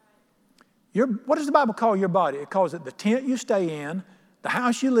 What does the Bible call your body? It calls it the tent you stay in, the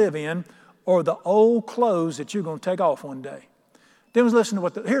house you live in, or the old clothes that you're going to take off one day. Then listen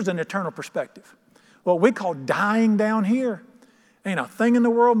to here's an eternal perspective. What we call dying down here ain't a thing in the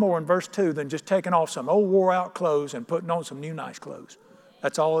world more in verse 2 than just taking off some old wore out clothes and putting on some new nice clothes.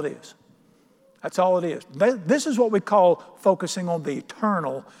 That's all it is. That's all it is. This is what we call focusing on the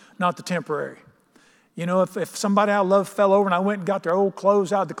eternal, not the temporary. You know, if somebody I love fell over and I went and got their old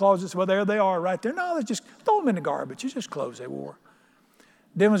clothes out of the closets, well, there they are right there. No, they just throw them in the garbage. It's just clothes they wore.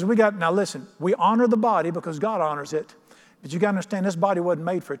 Then as now listen, we honor the body because God honors it. But you got to understand, this body wasn't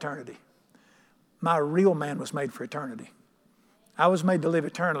made for eternity. My real man was made for eternity. I was made to live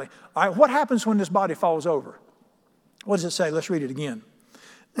eternally. All right, what happens when this body falls over? What does it say? Let's read it again.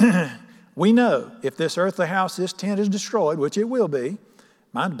 We know if this earthly house, this tent is destroyed, which it will be,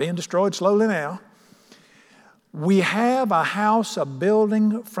 mine's being destroyed slowly now, we have a house, a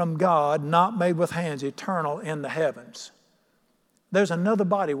building from God, not made with hands, eternal in the heavens. There's another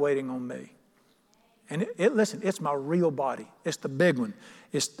body waiting on me. And listen, it's my real body. It's the big one.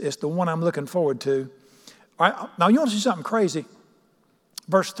 It's the one I'm looking forward to. All right, now you want to see something crazy?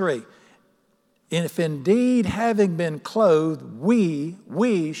 Verse 3. If indeed having been clothed,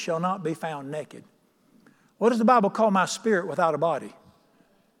 we shall not be found naked. What does the Bible call my spirit without a body?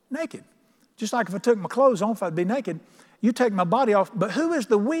 Naked. Just like if I took my clothes off, I'd be naked. You take my body off, but who is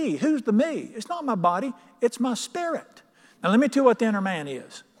the we? Who's the me? It's not my body, it's my spirit. Now let me tell you what the inner man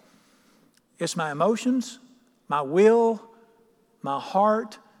is. It's my emotions, my will, my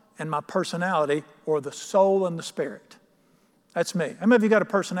heart, and my personality, or the soul and the spirit. That's me. How many of you got a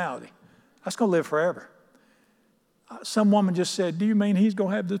personality? That's going to live forever. Some woman just said, do you mean he's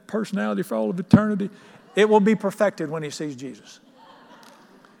going to have this personality for all of eternity? It will be perfected when he sees Jesus.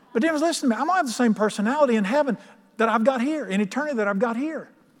 But then listen to me. I'm going to have the same personality in heaven that I've got here, in eternity that I've got here.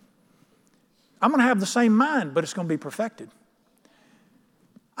 I'm going to have the same mind, but it's going to be perfected.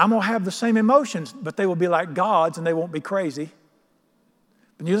 I'm going to have the same emotions, but they will be like God's and they won't be crazy.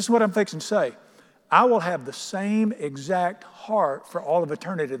 But this is what I'm fixing to say. I will have the same exact heart for all of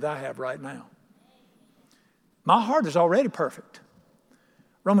eternity that I have right now. My heart is already perfect.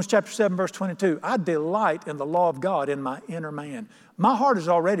 Romans chapter 7, verse 22, I delight in the law of God in my inner man. My heart is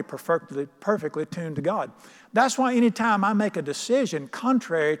already perfectly tuned to God. That's why anytime I make a decision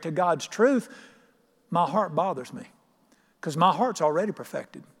contrary to God's truth, my heart bothers me because my heart's already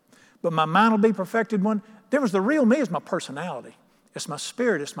perfected. But my mind will be perfected when the real me is my personality. It's my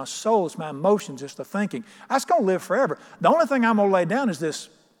spirit, it's my soul, it's my emotions, it's the thinking. That's going to live forever. The only thing I'm going to lay down is this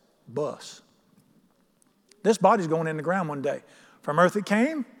bus. This body's going in the ground one day. From earth it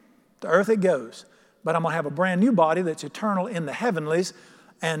came, to earth it goes. But I'm going to have a brand new body that's eternal in the heavenlies.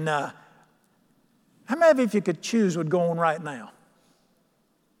 And how many of you, if you could choose, would go on right now?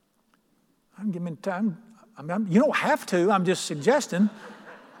 I can give me time. You don't have to. I'm just suggesting.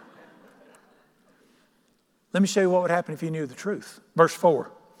 Let me show you what would happen if you knew the truth. Verse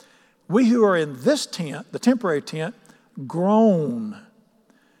 4. We who are in this tent, the temporary tent, groan,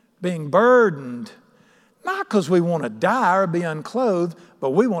 being burdened, not because we want to die or be unclothed, but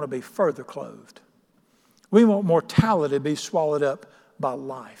we want to be further clothed. We want mortality to be swallowed up by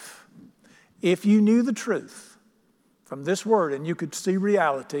life. If you knew the truth from this word and you could see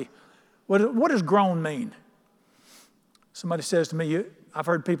reality, what does groan mean? Somebody says to me, I've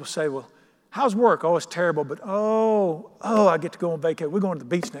heard people say, well, how's work? Oh, it's terrible, but I get to go on vacation. We're going to the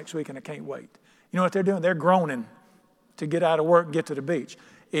beach next week and I can't wait. You know what they're doing? They're groaning to get out of work and get to the beach.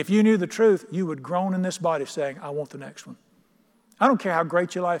 If you knew the truth, you would groan in this body saying, I want the next one. I don't care how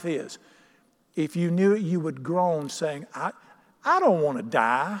great your life is. If you knew it, you would groan saying, I don't want to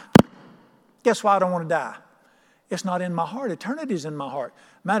die. Guess why I don't want to die? It's not in my heart. Eternity is in my heart.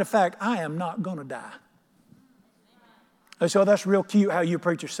 Matter of fact, I am not going to die. And so that's real cute how you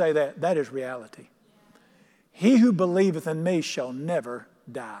preachers say that. That is reality. He who believeth in me shall never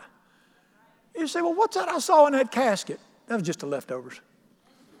die. You say, well, what's that I saw in that casket? That was just the leftovers.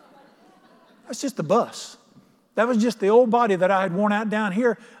 That's just the bus. That was just the old body that I had worn out down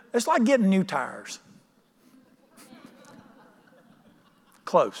here. It's like getting new tires.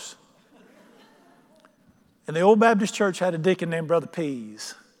 Close. And the old Baptist church had a deacon named Brother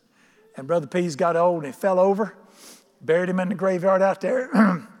Pease. And Brother Pease got old and he fell over, buried him in the graveyard out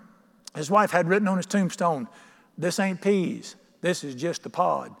there. His wife had written on his tombstone, this ain't Pease, this is just the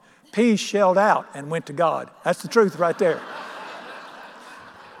pod. Pease shelled out and went to God. That's the truth right there.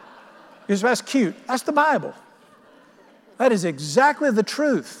 Because that's cute. That's the Bible. That is exactly the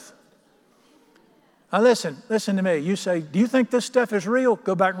truth. Now listen to me. You say, do you think this stuff is real?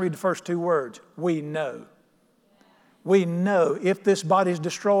 Go back and read the first two words. We know. We know if this body is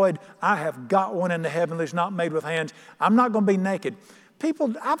destroyed, I have got one in the heavenlies, not made with hands. I'm not going to be naked.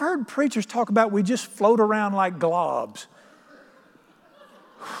 People, I've heard preachers talk about we just float around like globs.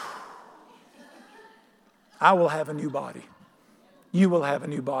 I will have a new body. You will have a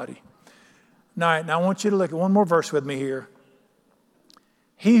new body. All right, now I want you to look at one more verse with me here.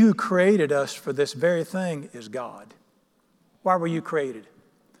 He who created us for this very thing is God. Why were you created?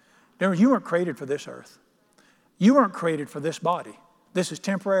 You weren't created for this earth. You weren't created for this body. This is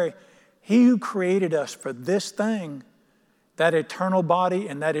temporary. He who created us for this thing, that eternal body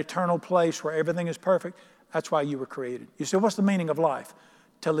and that eternal place where everything is perfect, that's why you were created. You say, what's the meaning of life?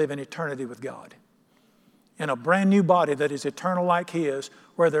 To live in eternity with God. In a brand new body that is eternal like His,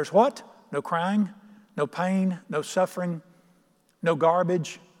 where there's what? No crying, no pain, no suffering, no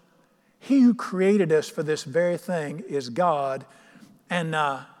garbage. He who created us for this very thing is God. And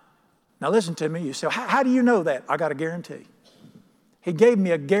now listen to me. You say, how do you know that? I got a guarantee. He gave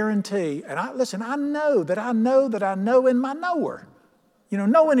me a guarantee. And I know that I know that I know in my knower. You know,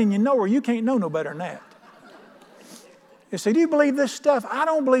 knowing in your knower, you can't know no better than that. You say, do you believe this stuff? I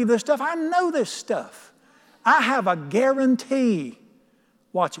don't believe this stuff. I know this stuff. I have a guarantee.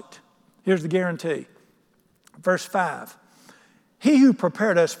 Watch it. Here's the guarantee. Verse 5. He who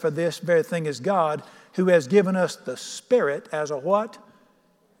prepared us for this very thing is God, who has given us the Spirit as a what?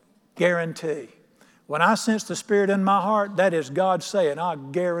 Guarantee. When I sense the Spirit in my heart, that is God saying, I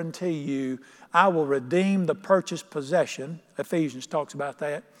guarantee you, I will redeem the purchased possession. Ephesians talks about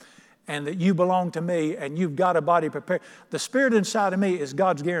that. And that you belong to me and you've got a body prepared. The Spirit inside of me is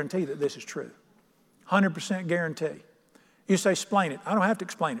God's guarantee that this is true. 100% guarantee. You say, explain it. I don't have to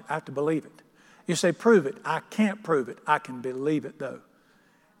explain it. I have to believe it. You say, prove it. I can't prove it. I can believe it, though.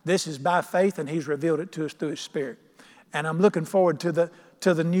 This is by faith, and He's revealed it to us through His Spirit. And I'm looking forward to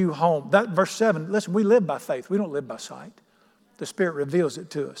the new home. That verse 7, listen, we live by faith. We don't live by sight. The Spirit reveals it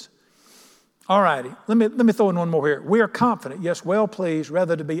to us. All righty. Let me throw in one more here. We are confident, yes, well pleased,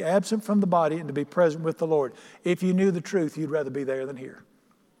 rather to be absent from the body and to be present with the Lord. If you knew the truth, you'd rather be there than here.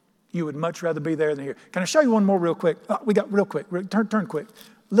 You would much rather be there than here. Can I show you one more real quick? We got real quick. Turn quick.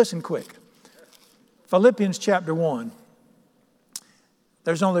 Listen quick. Philippians chapter 1.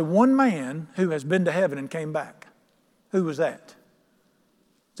 There's only one man who has been to heaven and came back. Who was that?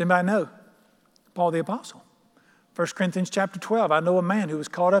 Does anybody know? Paul the Apostle. 1 Corinthians chapter 12. I know a man who was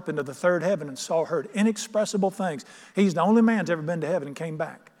caught up into the third heaven and heard inexpressible things. He's the only man who's ever been to heaven and came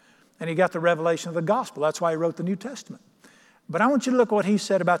back. And he got the revelation of the gospel. That's why he wrote the New Testament. But I want you to look at what he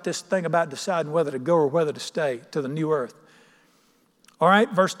said about this thing about deciding whether to go or whether to stay to the new earth. All right,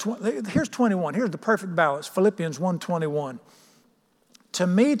 here's 21. Here's the perfect balance. Philippians 1:21. To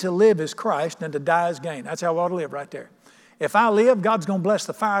me to live is Christ and to die is gain. That's how we ought to live right there. If I live, God's going to bless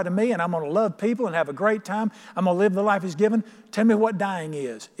the fire to me and I'm going to love people and have a great time. I'm going to live the life He's given. Tell me what dying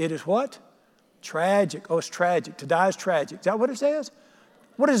is. It is what? Tragic. Oh, it's tragic. To die is tragic. Is that what it says?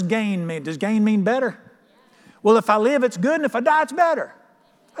 What does gain mean? Does gain mean better? Well, if I live, it's good, and if I die, it's better.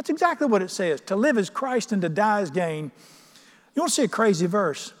 That's exactly what it says. To live is Christ and to die is gain. You want to see a crazy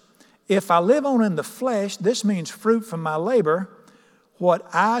verse? If I live on in the flesh, this means fruit from my labor. What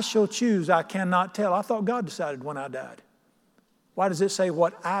I shall choose, I cannot tell. I thought God decided when I died. Why does it say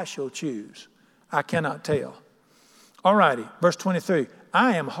what I shall choose? I cannot tell. All righty, verse 23.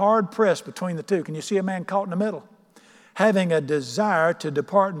 I am hard pressed between the two. Can you see a man caught in the middle? Having a desire to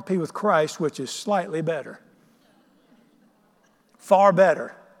depart and be with Christ, which is slightly better. Far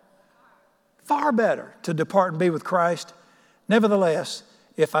better to depart and be with Christ. Nevertheless,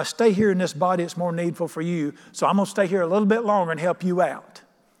 if I stay here in this body, it's more needful for you. So I'm going to stay here a little bit longer and help you out.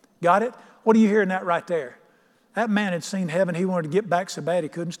 Got it? What are you hearing that right there? That man had seen heaven. He wanted to get back so bad he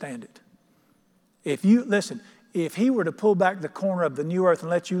couldn't stand it. If he were to pull back the corner of the new earth and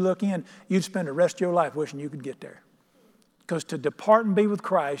let you look in, you'd spend the rest of your life wishing you could get there. Because to depart and be with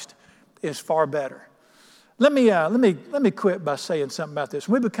Christ is far better. Let me quit by saying something about this.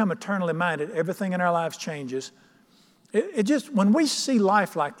 When we become eternally minded, everything in our lives changes. It just, when we see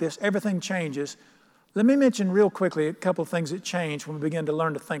life like this, everything changes. Let me mention real quickly a couple of things that change when we begin to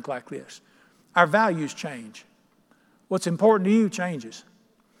learn to think like this. Our values change. What's important to you changes.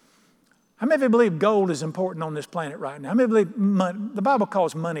 How many of you believe gold is important on this planet right now? How many believe money, the Bible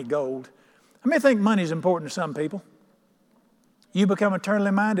calls money gold? How many think money is important to some people? You become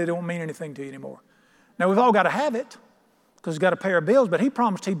eternally minded, it won't mean anything to you anymore. Now, we've all got to have it because we've got to pay our bills, but he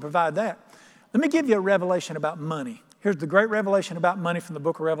promised he'd provide that. Let me give you a revelation about money. Here's the great revelation about money from the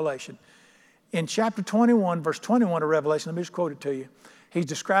book of Revelation. In chapter 21, verse 21 of Revelation, let me just quote it to you. He's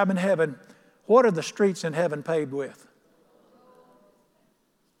describing heaven. What are the streets in heaven paved with?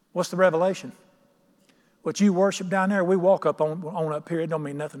 What's the revelation? What you worship down there, we walk up on up here. It don't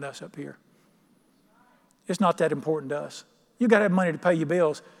mean nothing to us up here. It's not that important to us. You got to have money to pay your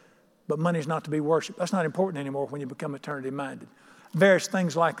bills, but money's not to be worshiped. That's not important anymore when you become eternity minded. Various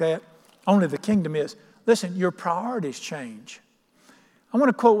things like that. Only the kingdom is. Listen, your priorities change. I want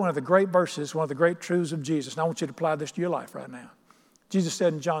to quote one of the great verses, one of the great truths of Jesus, and I want you to apply this to your life right now. Jesus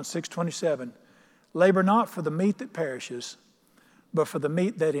said in John 6:27, labor not for the meat that perishes, but for the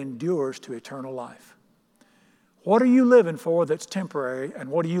meat that endures to eternal life. What are you living for that's temporary, and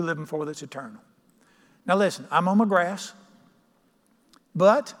what are you living for that's eternal? Now listen, I'm on my grass,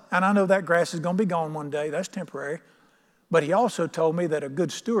 and I know that grass is going to be gone one day, that's temporary, but he also told me that a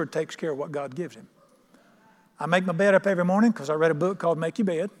good steward takes care of what God gives him. I make my bed up every morning because I read a book called Make Your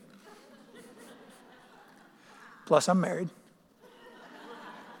Bed. Plus, I'm married.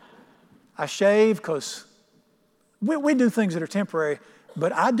 I shave because we do things that are temporary,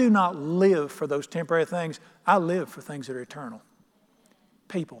 but I do not live for those temporary things. I live for things that are eternal.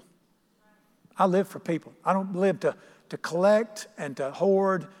 People. I live for people. I don't live to collect and to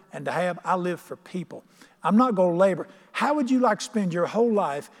hoard and to have. I live for people. I'm not going to labor. How would you like to spend your whole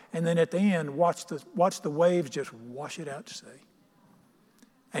life and then at the end watch the waves just wash it out to sea?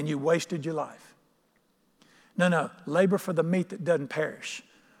 And you wasted your life. No. Labor for the meat that doesn't perish,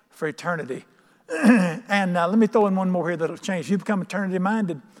 for eternity. And let me throw in one more here that'll change. If you become eternity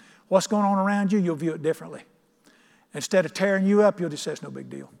minded, what's going on around you, you'll view it differently. Instead of tearing you up, you'll just say it's no big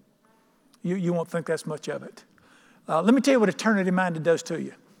deal. You won't think that's much of it. Let me tell you what eternity minded does to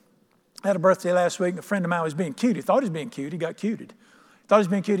you. I had a birthday last week, and a friend of mine was being cute. He thought he was being cute. He got cuted. He thought he was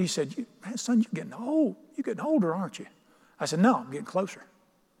being cute. He said, man, son, you're getting old. You're getting older, aren't you? I said, no, I'm getting closer.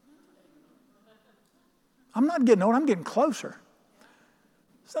 I'm not getting old. I'm getting closer.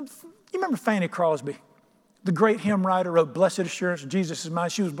 You remember Fanny Crosby, the great hymn writer, wrote Blessed Assurance, Jesus is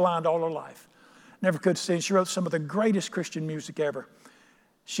Mine. She was blind all her life. Never could see. She wrote some of the greatest Christian music ever.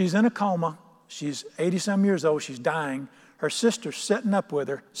 She's in a coma. She's 80-some years old. She's dying. Her sister's sitting up with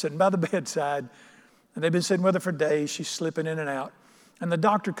her, sitting by the bedside, and they've been sitting with her for days. She's slipping in and out. And the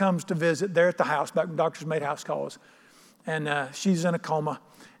doctor comes to visit there at the house, back when doctors made house calls. And she's in a coma.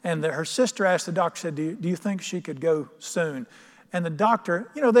 And her sister asked the doctor, said, do you think she could go soon? And the doctor,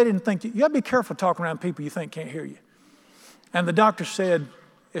 they didn't think, you got to be careful talking around people you think can't hear you. And the doctor said,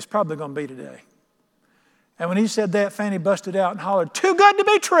 it's probably going to be today. And when he said that, Fanny busted out and hollered, too good to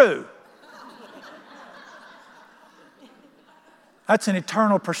be true. That's an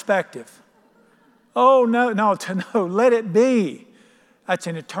eternal perspective. Oh, no, let it be. That's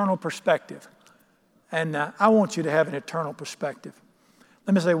an eternal perspective. And I want you to have an eternal perspective.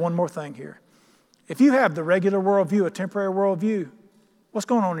 Let me say one more thing here. If you have the regular worldview, a temporary worldview, what's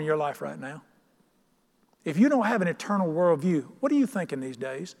going on in your life right now? If you don't have an eternal worldview, what are you thinking these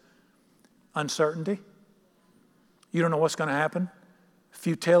days? Uncertainty? You don't know what's going to happen?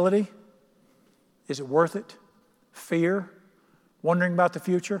 Futility? Is it worth it? Fear? Wondering about the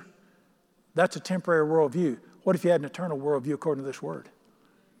future? That's a temporary worldview. What if you had an eternal worldview according to this word?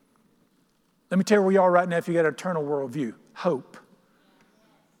 Let me tell you where you are right now if you got an eternal worldview. Hope.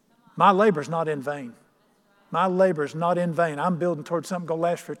 My labor is not in vain. My labor is not in vain. I'm building towards something going to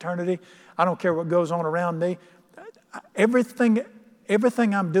last for eternity. I don't care what goes on around me. Everything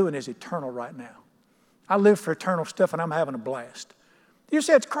I'm doing is eternal right now. I live for eternal stuff and I'm having a blast. You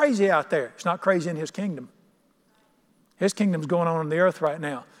say it's crazy out there. It's not crazy in His kingdom. His kingdom's going on the earth right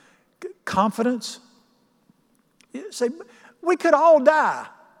now. Confidence. You say, we could all die.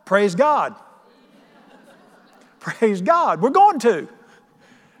 Praise God. Praise God. We're going to.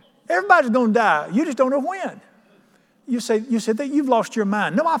 Everybody's going to die. You just don't know when. You said that you've lost your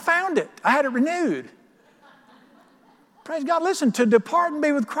mind. No, I found it. I had it renewed. Praise God. Listen, to depart and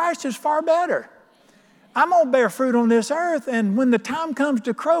be with Christ is far better. I'm going to bear fruit on this earth, and when the time comes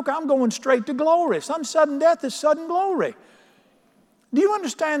to croak, I'm going straight to glory. Some sudden death is sudden glory. Do you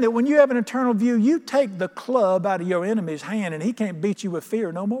understand that when you have an eternal view, you take the club out of your enemy's hand and he can't beat you with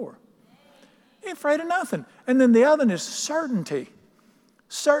fear no more? He ain't afraid of nothing. And then the other one is certainty.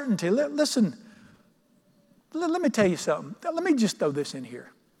 Certainty. Listen, let me tell you something. Let me just throw this in here.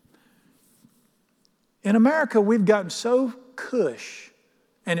 In America, we've gotten so cush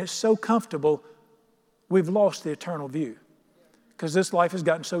and it's so comfortable, we've lost the eternal view because this life has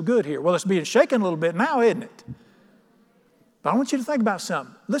gotten so good here. Well, it's being shaken a little bit now, isn't it? But I want you to think about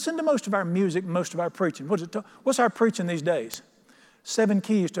something. Listen to most of our music, most of our preaching. What's our preaching these days? 7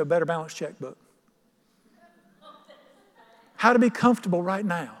 keys to a better balanced checkbook. How to be comfortable right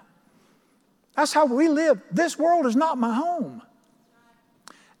now. That's how we live. This world is not my home.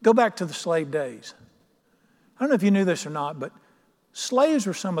 Go back to the slave days. I don't know if you knew this or not, but slaves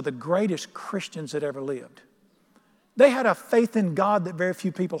were some of the greatest Christians that ever lived. They had a faith in God that very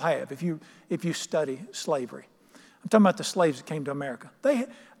few people have if you study slavery. I'm talking about the slaves that came to America.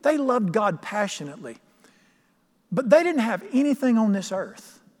 They loved God passionately, but they didn't have anything on this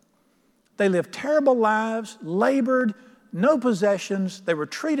earth. They lived terrible lives, labored, no possessions. They were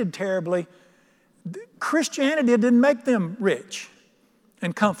treated terribly. Christianity didn't make them rich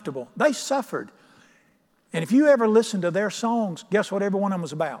and comfortable. They suffered. And if you ever listen to their songs, guess what every one of them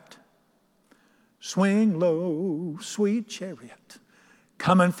was about? Swing low, sweet chariot,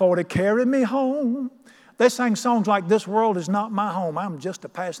 coming for to carry me home. They sang songs like, this world is not my home, I'm just a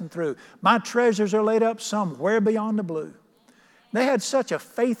passing through. My treasures are laid up somewhere beyond the blue. They had such a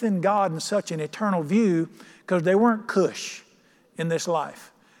faith in God and such an eternal view because they weren't cush in this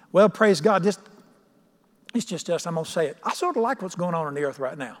life. Well, praise God, it's just us, I'm going to say it. I sort of like what's going on the earth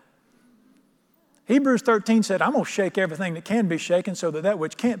right now. Hebrews 13 said, I'm going to shake everything that can be shaken so that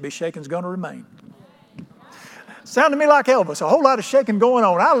which can't be shaken is going to remain. Sounded to me like Elvis, a whole lot of shaking going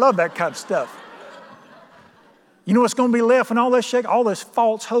on. I love that kind of stuff. You know what's going to be left when all this shake, all this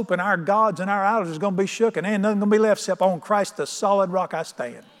false hope in our gods and our idols is going to be shook, and ain't nothing going to be left except on Christ, the solid rock I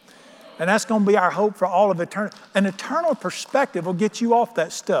stand. And that's going to be our hope for all of eternity. An eternal perspective will get you off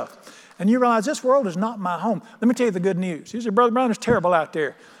that stuff. And you realize this world is not my home. Let me tell you the good news. You say, Brother Brown, it's terrible out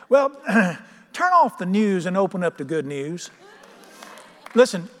there. Well, turn off the news and open up the good news.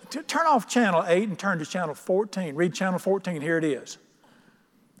 Listen, turn off channel 8 and turn to channel 14. Read channel 14. Here it is.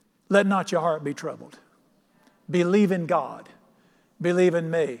 Let not your heart be troubled. Believe in God. Believe in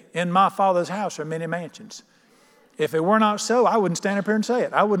me. In my Father's house are many mansions. If it were not so, I wouldn't stand up here and say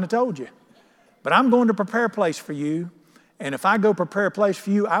it. I wouldn't have told you. But I'm going to prepare a place for you. And if I go prepare a place for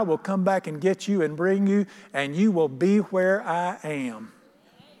you, I will come back and get you and bring you, and you will be where I am.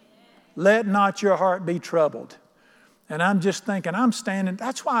 Let not your heart be troubled. And I'm just thinking, I'm standing,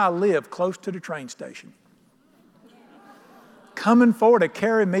 that's why I live close to the train station. Coming forward to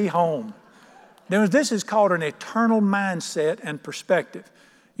carry me home. This is called an eternal mindset and perspective.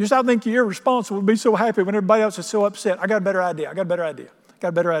 You start thinking you're responsible to be so happy when everybody else is so upset. I got a better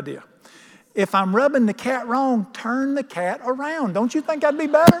idea. If I'm rubbing the cat wrong, turn the cat around. Don't you think that'd be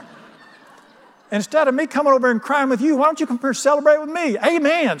better? Instead of me coming over and crying with you, why don't you come here and celebrate with me?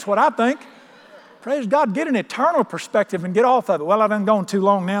 Amen, that's what I think. Praise God, get an eternal perspective and get off of it. Well, I've been going too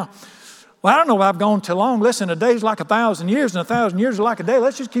long now. Well, I don't know if I've gone too long. Listen, a day's like 1,000 years, and 1,000 years is like a day.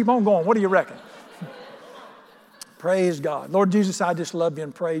 Let's just keep on going. What do you reckon? Praise God. Lord Jesus, I just love you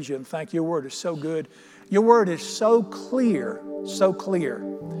and praise you and thank you. Your word is so good. Your word is so clear, so clear.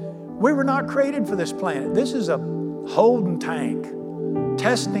 We were not created for this planet. This is a holding tank,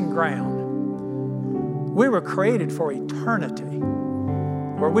 testing ground. We were created for eternity,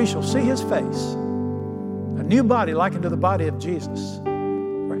 where we shall see his face, a new body likened to the body of Jesus,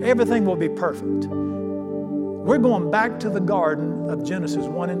 where everything will be perfect. We're going back to the garden of Genesis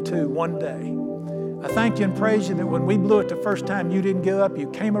 1 and 2 one day. I thank you and praise you that when we blew it the first time, you didn't give up. You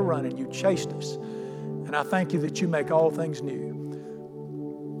came a-running. You chased us. And I thank you that you make all things new.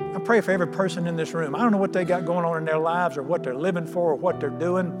 I pray for every person in this room. I don't know what they got going on in their lives or what they're living for or what they're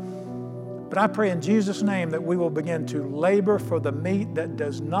doing. But I pray in Jesus' name that we will begin to labor for the meat that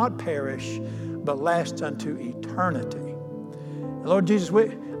does not perish but lasts unto eternity. And Lord Jesus,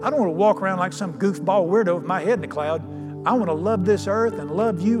 I don't want to walk around like some goofball weirdo with my head in the cloud. I want to love this earth and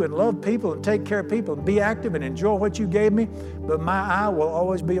love you and love people and take care of people and be active and enjoy what you gave me, but my eye will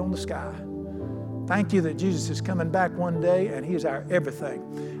always be on the sky. Thank you that Jesus is coming back one day and he is our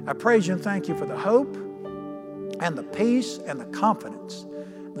everything. I praise you and thank you for the hope and the peace and the confidence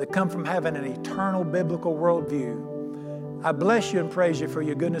that come from having an eternal biblical worldview. I bless you and praise you for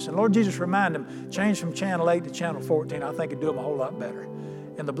your goodness. And Lord Jesus, remind them, change from channel 8 to channel 14. I think it'd do them a whole lot better.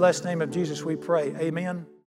 In the blessed name of Jesus we pray. Amen.